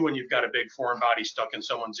do you do when you've got a big foreign body stuck in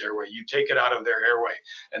someone's airway? You take it out of their airway,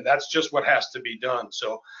 and that's just what has to be done.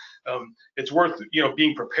 So it's worth,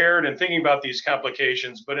 being prepared and thinking about these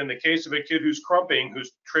complications. But in the case of a kid who's crumping,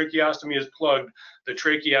 whose tracheostomy is plugged, the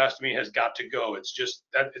tracheostomy has got to go. It's just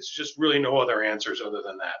really no other answers other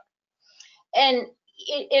than that. And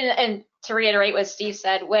to reiterate what Steve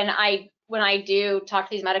said, when I do talk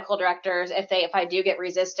to these medical directors, if I do get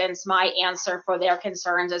resistance, my answer for their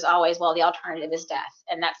concerns is always, well, the alternative is death.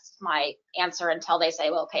 And that's my answer until they say,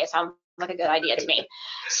 well, okay, it sounds like a good idea to me.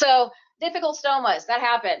 So difficult stomas, that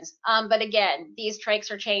happens. But again, these trachs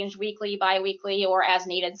are changed weekly, bi-weekly, or as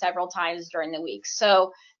needed several times during the week.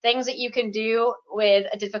 So things that you can do with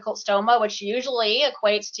a difficult stoma, which usually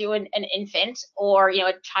equates to an infant or,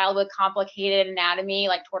 a child with complicated anatomy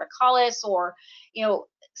like torticollis or,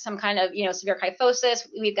 some kind of, severe kyphosis.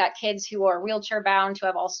 We've got kids who are wheelchair bound who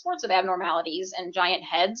have all sorts of abnormalities and giant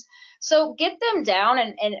heads. So get them down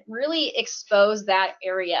and really expose that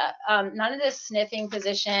area. None of this sniffing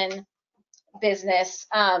position business.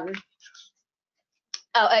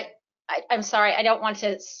 I'm sorry, I don't want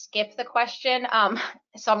to skip the question,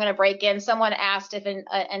 so I'm going to break in. Someone asked if an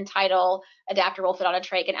entitle adapter will fit on a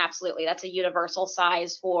trach, and absolutely, that's a universal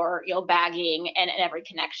size for bagging and every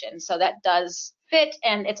connection. So that does fit,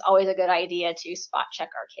 and it's always a good idea to spot check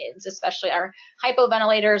our kids, especially our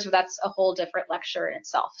hypoventilators. That's a whole different lecture in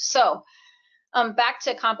itself. So back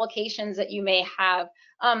to complications that you may have.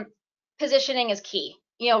 Positioning is key.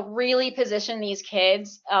 really position these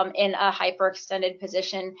kids in a hyperextended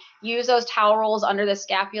position. Use those towel rolls under the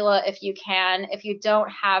scapula if you can. If you don't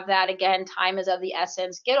have that, again, time is of the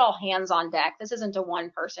essence. Get all hands on deck. This isn't a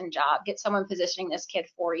one-person job. Get someone positioning this kid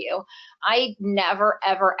for you. I never,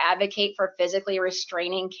 ever advocate for physically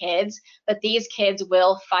restraining kids, but these kids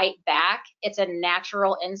will fight back. It's a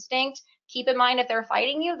natural instinct. Keep in mind, if they're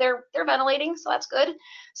fighting you, they're ventilating, so that's good.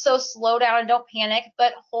 So slow down and don't panic,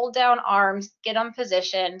 but hold down arms, get them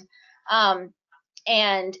positioned,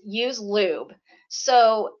 and use lube.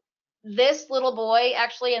 So this little boy,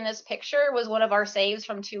 actually in this picture, was one of our saves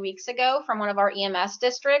from 2 weeks ago from one of our EMS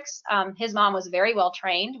districts. His mom was very well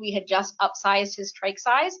trained. We had just upsized his trach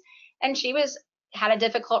size, and she had a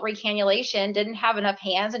difficult recannulation, didn't have enough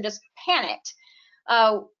hands, and just panicked.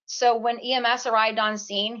 So when EMS arrived on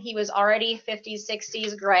scene, he was already 50s,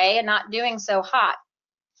 60s gray and not doing so hot.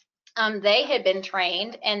 They had been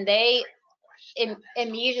trained, and they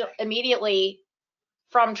immediately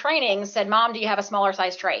from training said, "Mom, do you have a smaller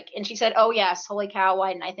size trach?" And she said, "Oh yes, holy cow,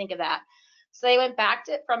 why didn't I think of that?" So they went back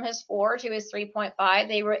from his 4 to his 3.5.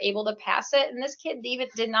 They were able to pass it, and this kid even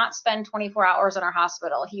did not spend 24 hours in our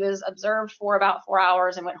hospital. He was observed for about 4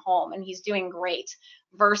 hours and went home, and he's doing great,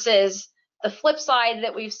 versus the flip side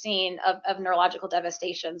that we've seen of neurological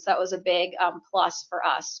devastation. So that was a big plus for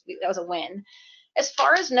us. That was a win. As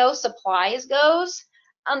far as no supplies goes,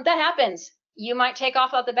 that happens. You might take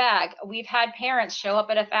off out the bag. We've had parents show up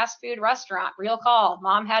at a fast food restaurant, real call.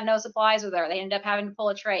 Mom had no supplies with her. They ended up having to pull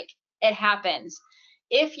a trach. It happens.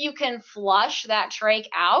 If you can flush that trach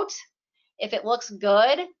out, if it looks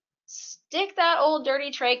good, stick that old dirty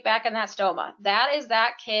trach back in that stoma. That is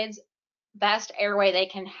that kid's best airway they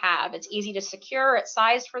can have. It's easy to secure, it's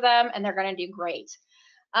sized for them, and they're going to do great.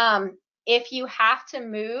 If you have to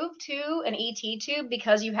move to an ET tube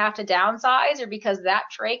because you have to downsize or because that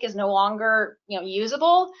trach is no longer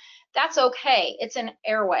usable, that's okay. It's an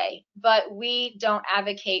airway, but we don't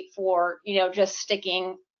advocate for just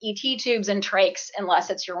sticking ET tubes and trachs unless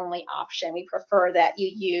it's your only option. We prefer that you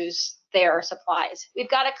use their supplies. We've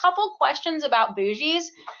got a couple questions about bougies.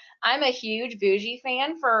 I'm a huge bougie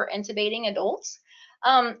fan for intubating adults.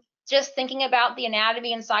 Just thinking about the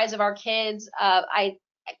anatomy and size of our kids, I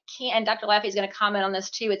can't, and Dr. Laffey is going to comment on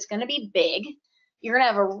this too, it's going to be big. You're going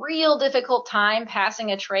to have a real difficult time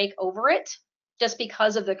passing a trach over it just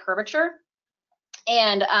because of the curvature.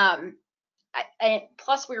 And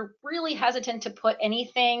plus, we're really hesitant to put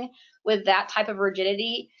anything with that type of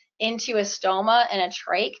rigidity into a stoma and a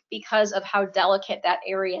trach because of how delicate that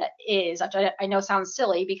area is. Which I know sounds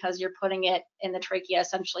silly because you're putting it in the trachea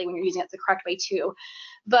essentially when you're using it the correct way too.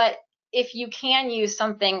 But if you can use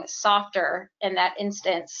something softer in that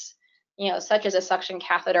instance, such as a suction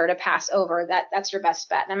catheter to pass over, that's your best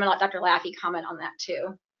bet. And I'm gonna let Dr. Laffey comment on that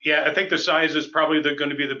too. Yeah, I think the size is probably going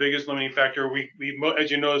to be the biggest limiting factor. We as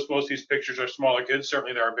you notice, most of these pictures are smaller kids.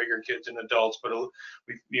 Certainly there are bigger kids and adults, but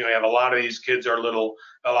we have a lot of these kids are little.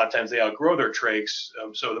 A lot of times they outgrow their trachs,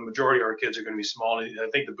 so the majority of our kids are going to be small. And I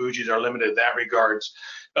think the bougies are limited in that regards.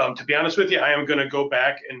 To be honest with you, I am going to go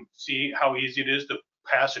back and see how easy it is to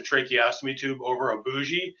pass a tracheostomy tube over a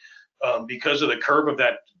bougie. Because of the curve of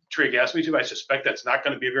that tracheostomy tube, I suspect that's not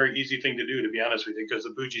going to be a very easy thing to do, to be honest with you, because the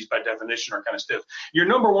bougies by definition are kind of stiff. Your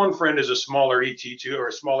number one friend is a smaller ET tube or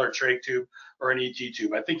a smaller trach tube or an ET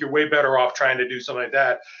tube. I think you're way better off trying to do something like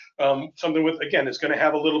that. Something with, again, it's going to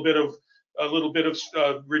have a little bit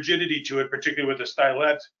of rigidity to it, particularly with the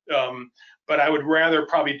stylet. But I would rather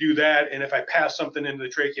probably do that. And if I pass something into the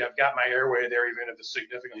trachea, I've got my airway there, even if it's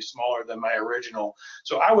significantly smaller than my original.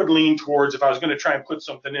 So I would lean towards, if I was going to try and put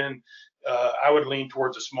something in, I would lean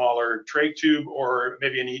towards a smaller trach tube or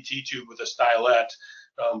maybe an ET tube with a stylet.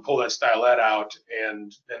 Pull that stylet out,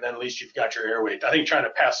 and then at least you've got your airway. I think trying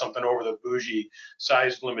to pass something over the bougie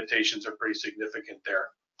size limitations are pretty significant there.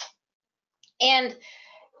 And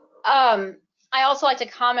I also like to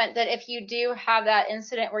comment that if you do have that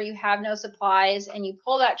incident where you have no supplies and you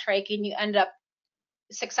pull that trach and you end up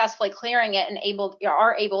successfully clearing it and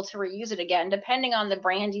are able to reuse it again, depending on the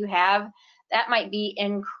brand you have, that might be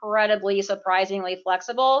incredibly surprisingly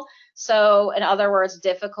flexible. So in other words,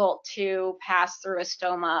 difficult to pass through a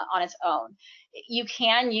stoma on its own. You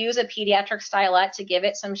can use a pediatric stylet to give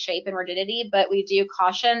it some shape and rigidity, but we do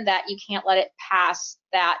caution that you can't let it pass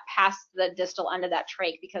the distal end of that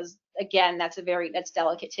trach, because again, that's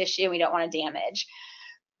delicate tissue and we don't want to damage.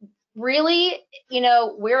 Really,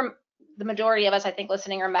 the majority of us, I think,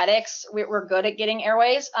 listening are medics. We're good at getting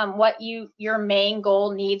airways. What your main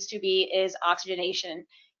goal needs to be is oxygenation.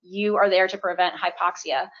 You are there to prevent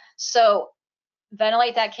hypoxia. So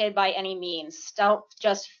ventilate that kid by any means. Don't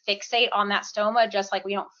just fixate on that stoma, just like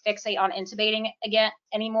we don't fixate on intubating again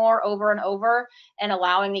anymore over and over and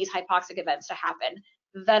allowing these hypoxic events to happen.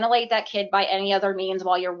 Ventilate that kid by any other means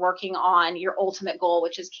while you're working on your ultimate goal,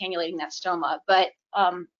 which is cannulating that stoma. But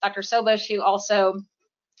Dr. Sobush, who also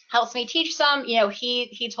helps me teach some,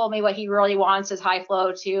 he told me what he really wants is high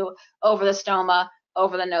flow to over the stoma,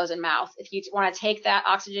 over the nose and mouth. If you want to take that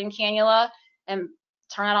oxygen cannula and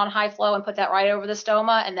turn it on high flow and put that right over the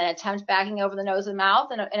stoma and then attempt backing over the nose and mouth,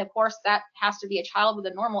 and of course that has to be a child with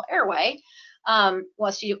a normal airway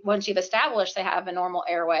once you've established they have a normal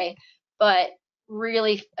airway. But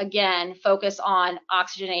really, again, focus on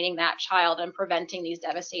oxygenating that child and preventing these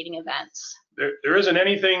devastating events. There isn't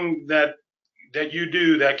anything that you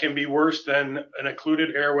do that can be worse than an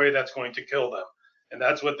occluded airway that's going to kill them. And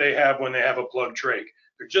that's what they have when they have a plugged trach.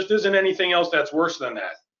 There just isn't anything else that's worse than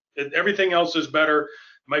that. Everything else is better.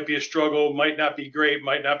 Might be a struggle, might not be great,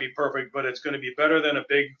 might not be perfect, but it's going to be better than a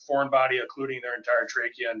big foreign body occluding their entire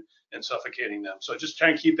trachea and suffocating them. So just try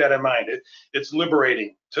and keep that in mind. It's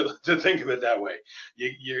liberating to think of it that way.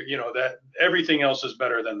 You know that everything else is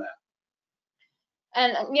better than that.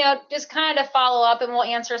 And just kind of follow up, and we'll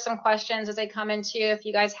answer some questions as they come in too, if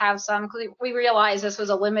you guys have some, because we realize this was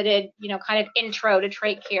a limited, kind of intro to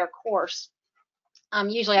trach care course.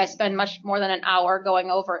 Usually I spend much more than an hour going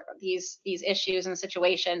over these issues and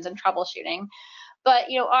situations and troubleshooting. But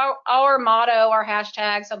our motto, our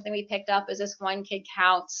hashtag, something we picked up is this one kid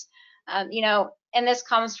counts. And this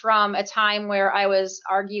comes from a time where I was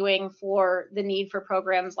arguing for the need for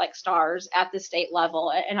programs like STARS at the state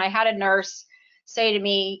level. And I had a nurse say to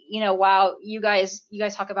me, wow, you guys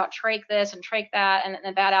talk about trach this and trach that and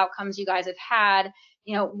the bad outcomes you guys have had.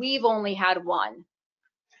 We've only had one.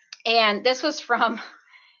 And this was from,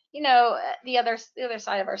 the other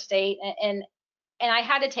side of our state, and I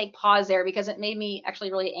had to take pause there because it made me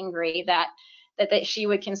actually really angry that she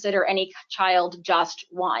would consider any child just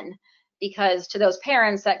one, because to those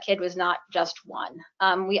parents that kid was not just one.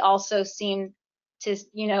 We also seem to,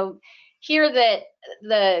 hear that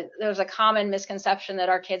there's a common misconception that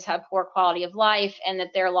our kids have poor quality of life and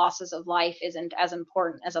that their losses of life isn't as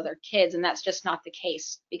important as other kids, and that's just not the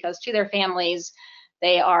case, because to their families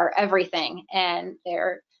they are everything, and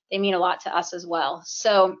they mean a lot to us as well.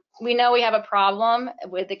 So we know we have a problem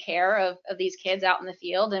with the care of these kids out in the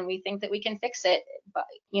field, and we think that we can fix it, but,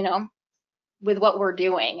 with what we're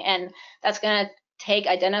doing. And that's going to take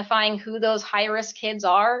identifying who those high-risk kids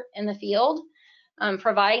are in the field,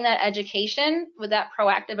 providing that education with that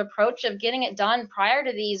proactive approach of getting it done prior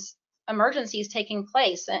to these emergencies taking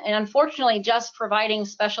place. And unfortunately, just providing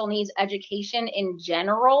special needs education in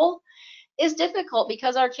general is difficult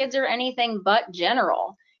because our kids are anything but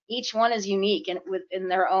general. Each one is unique in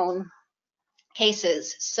their own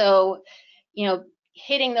cases. So,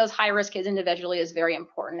 hitting those high-risk kids individually is very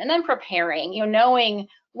important. And then preparing, knowing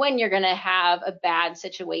when you're going to have a bad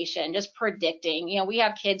situation, just predicting. We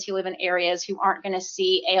have kids who live in areas who aren't going to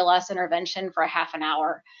see ALS intervention for a half an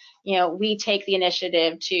hour. We take the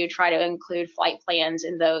initiative to try to include flight plans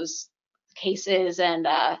in those cases and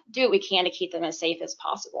do what we can to keep them as safe as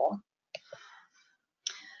possible.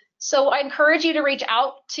 So I encourage you to reach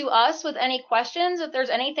out to us with any questions. If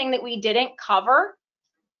there's anything that we didn't cover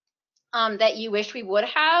that you wish we would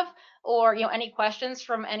have, or any questions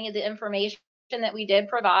from any of the information that we did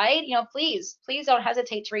provide, please don't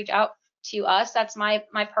hesitate to reach out to us. That's my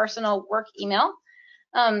personal work email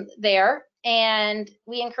there. And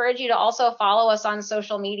we encourage you to also follow us on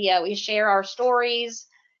social media. We share our stories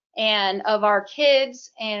and of our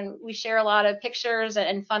kids, and we share a lot of pictures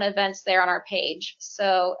and fun events there on our page.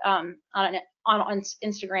 So on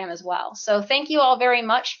Instagram as well. So thank you all very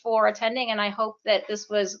much for attending, and I hope that this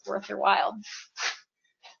was worth your while.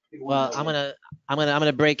 Well, I'm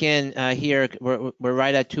gonna break in here. We're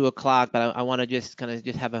right at 2 o'clock, but I want to just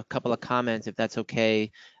have a couple of comments, if that's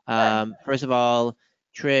okay. First of all,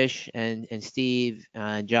 Trish and Steve,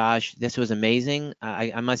 Josh, this was amazing.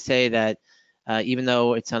 I must say that even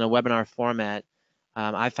though it's on a webinar format,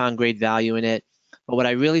 I found great value in it. But what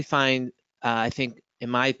I really find, I think, in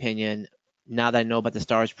my opinion, now that I know about the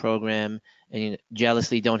STARS program and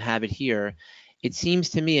jealously don't have it here, it seems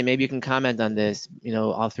to me, and maybe you can comment on this,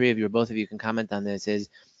 all three of you or both of you can comment on this, is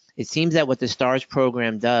it seems that what the STARS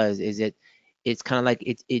program does is it's kind of like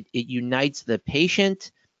it unites the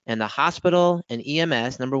patient and the hospital and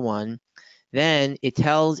EMS, number one. Then it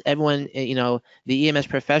tells everyone, the EMS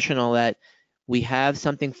professional, that we have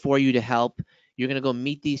something for you to help. You're going to go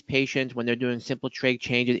meet these patients when they're doing simple trach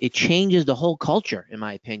changes. It changes the whole culture, in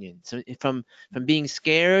my opinion. So from being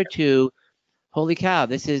scared to, holy cow,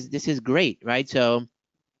 this is great, right? So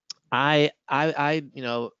I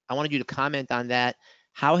wanted you to comment on that.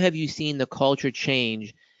 How have you seen the culture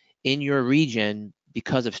change in your region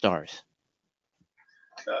because of STARS?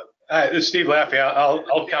 This is Steve Laffey.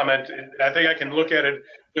 I'll comment. I think I can look at it.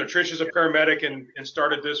 Trish is a paramedic and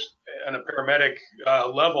started this on a paramedic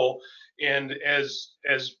level. And as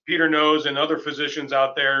Peter knows, and other physicians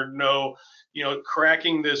out there know,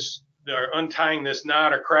 cracking this or untying this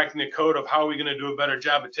knot or cracking the code of how are we going to do a better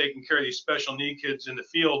job of taking care of these special need kids in the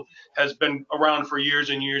field has been around for years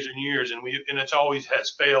and years and years, and it's always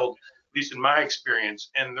has failed, at least in my experience.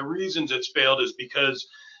 And the reasons it's failed is because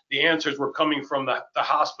the answers were coming from the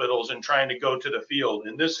hospitals and trying to go to the field.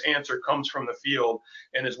 And this answer comes from the field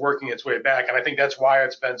and is working its way back. And I think that's why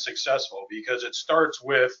it's been successful, because it starts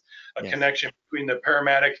with a connection between the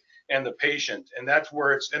paramedic and the patient. And that's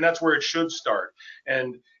where it should start.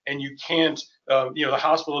 And you can't, the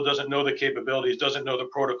hospital doesn't know the capabilities, doesn't know the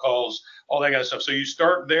protocols, all that kind of stuff. So you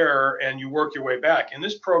start there and you work your way back. And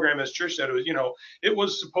this program, as Trish said, it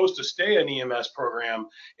was supposed to stay an EMS program.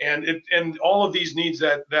 And all of these needs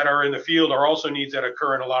that are in the field are also needs that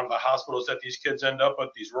occur in a lot of the hospitals that these kids end up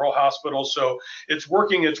at, these rural hospitals. So it's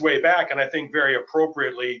working its way back, and I think very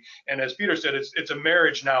appropriately. And as Peter said, it's a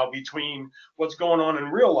marriage now between what's going on in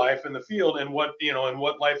real life in the field and what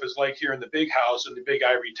life is like here in the big house and the big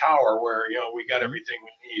ivory tower, where we got everything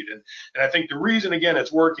we need. And I think the reason, again,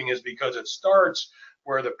 it's working is because it starts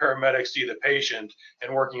where the paramedics see the patient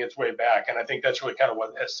and working its way back. And I think that's really kind of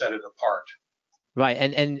what has set it apart. Right.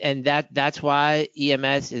 And that's why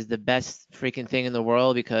EMS is the best freaking thing in the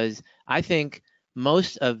world, because I think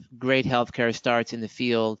most of great healthcare starts in the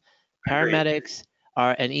field. Paramedics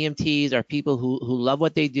and EMTs are people who love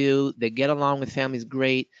what they do. They get along with families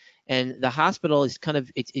great. And the hospital is kind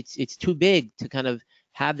of, it's too big to kind of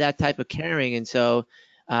have that type of caring. And so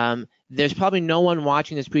there's probably no one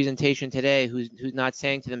watching this presentation today who's not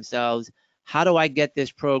saying to themselves, how do I get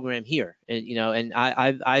this program here? And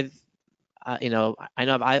I know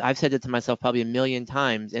I've said it to myself probably a million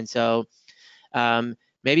times. And so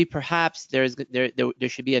maybe perhaps there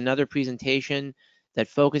should be another presentation that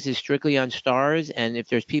focuses strictly on STARS. And if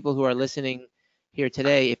there's people who are listening here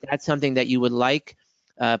today, if that's something that you would like,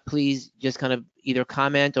 please just kind of either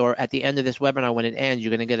comment, or at the end of this webinar when it ends, you're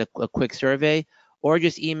going to get a quick survey, or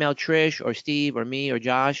just email Trish or Steve or me or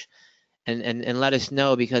Josh and let us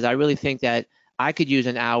know, because I really think that I could use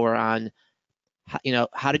an hour on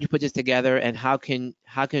how did you put this together, and how can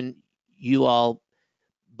you all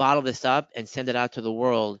bottle this up and send it out to the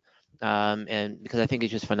world, and because I think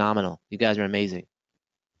it's just phenomenal. You guys are amazing.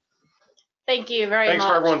 Thank you very much. Thanks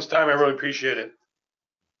for everyone's time. I really appreciate it.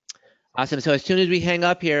 Awesome. So as soon as we hang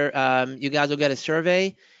up here, you guys will get a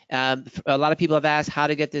survey. A lot of people have asked how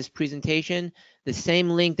to get this presentation. The same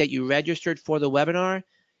link that you registered for the webinar,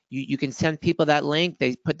 you can send people that link.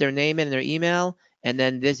 They put their name in, their email, and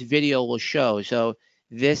then this video will show. So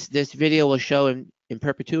this video will show in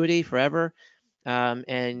perpetuity forever,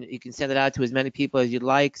 and you can send it out to as many people as you'd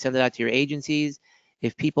like. Send it out to your agencies.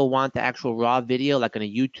 If people want the actual raw video, like in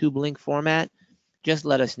a YouTube link format, just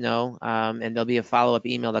let us know, and there'll be a follow-up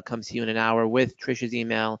email that comes to you in an hour with Trish's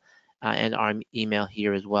email and our email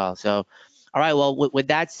here as well. So, all right, well, with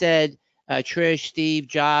that said, Trish, Steve,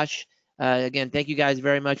 Josh, again, thank you guys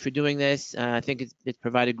very much for doing this. I think it's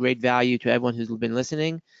provided great value to everyone who's been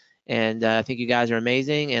listening, and I think you guys are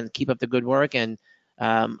amazing, and keep up the good work. And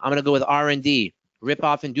I'm going to go with R&D, rip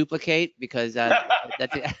off and duplicate, because that's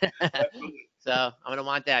it. So I'm going to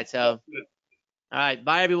want that. So, all right,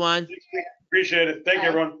 bye, everyone. Appreciate it. Thank you,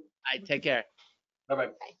 everyone. All right, take care. Bye-bye.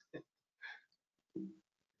 Good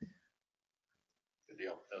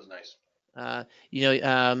deal. That was nice.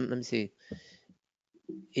 Let me see.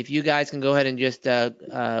 If you guys can go ahead and just,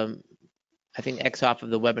 I think, X off of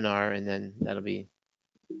the webinar, and then that'll be.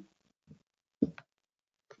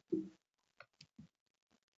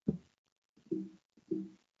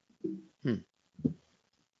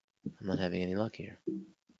 I'm not having any luck here.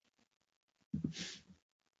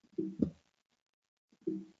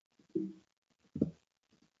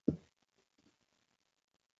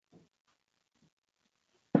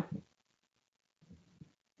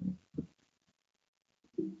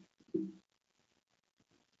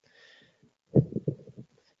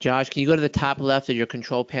 Josh, can you go to the top left of your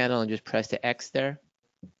control panel and just press the X there?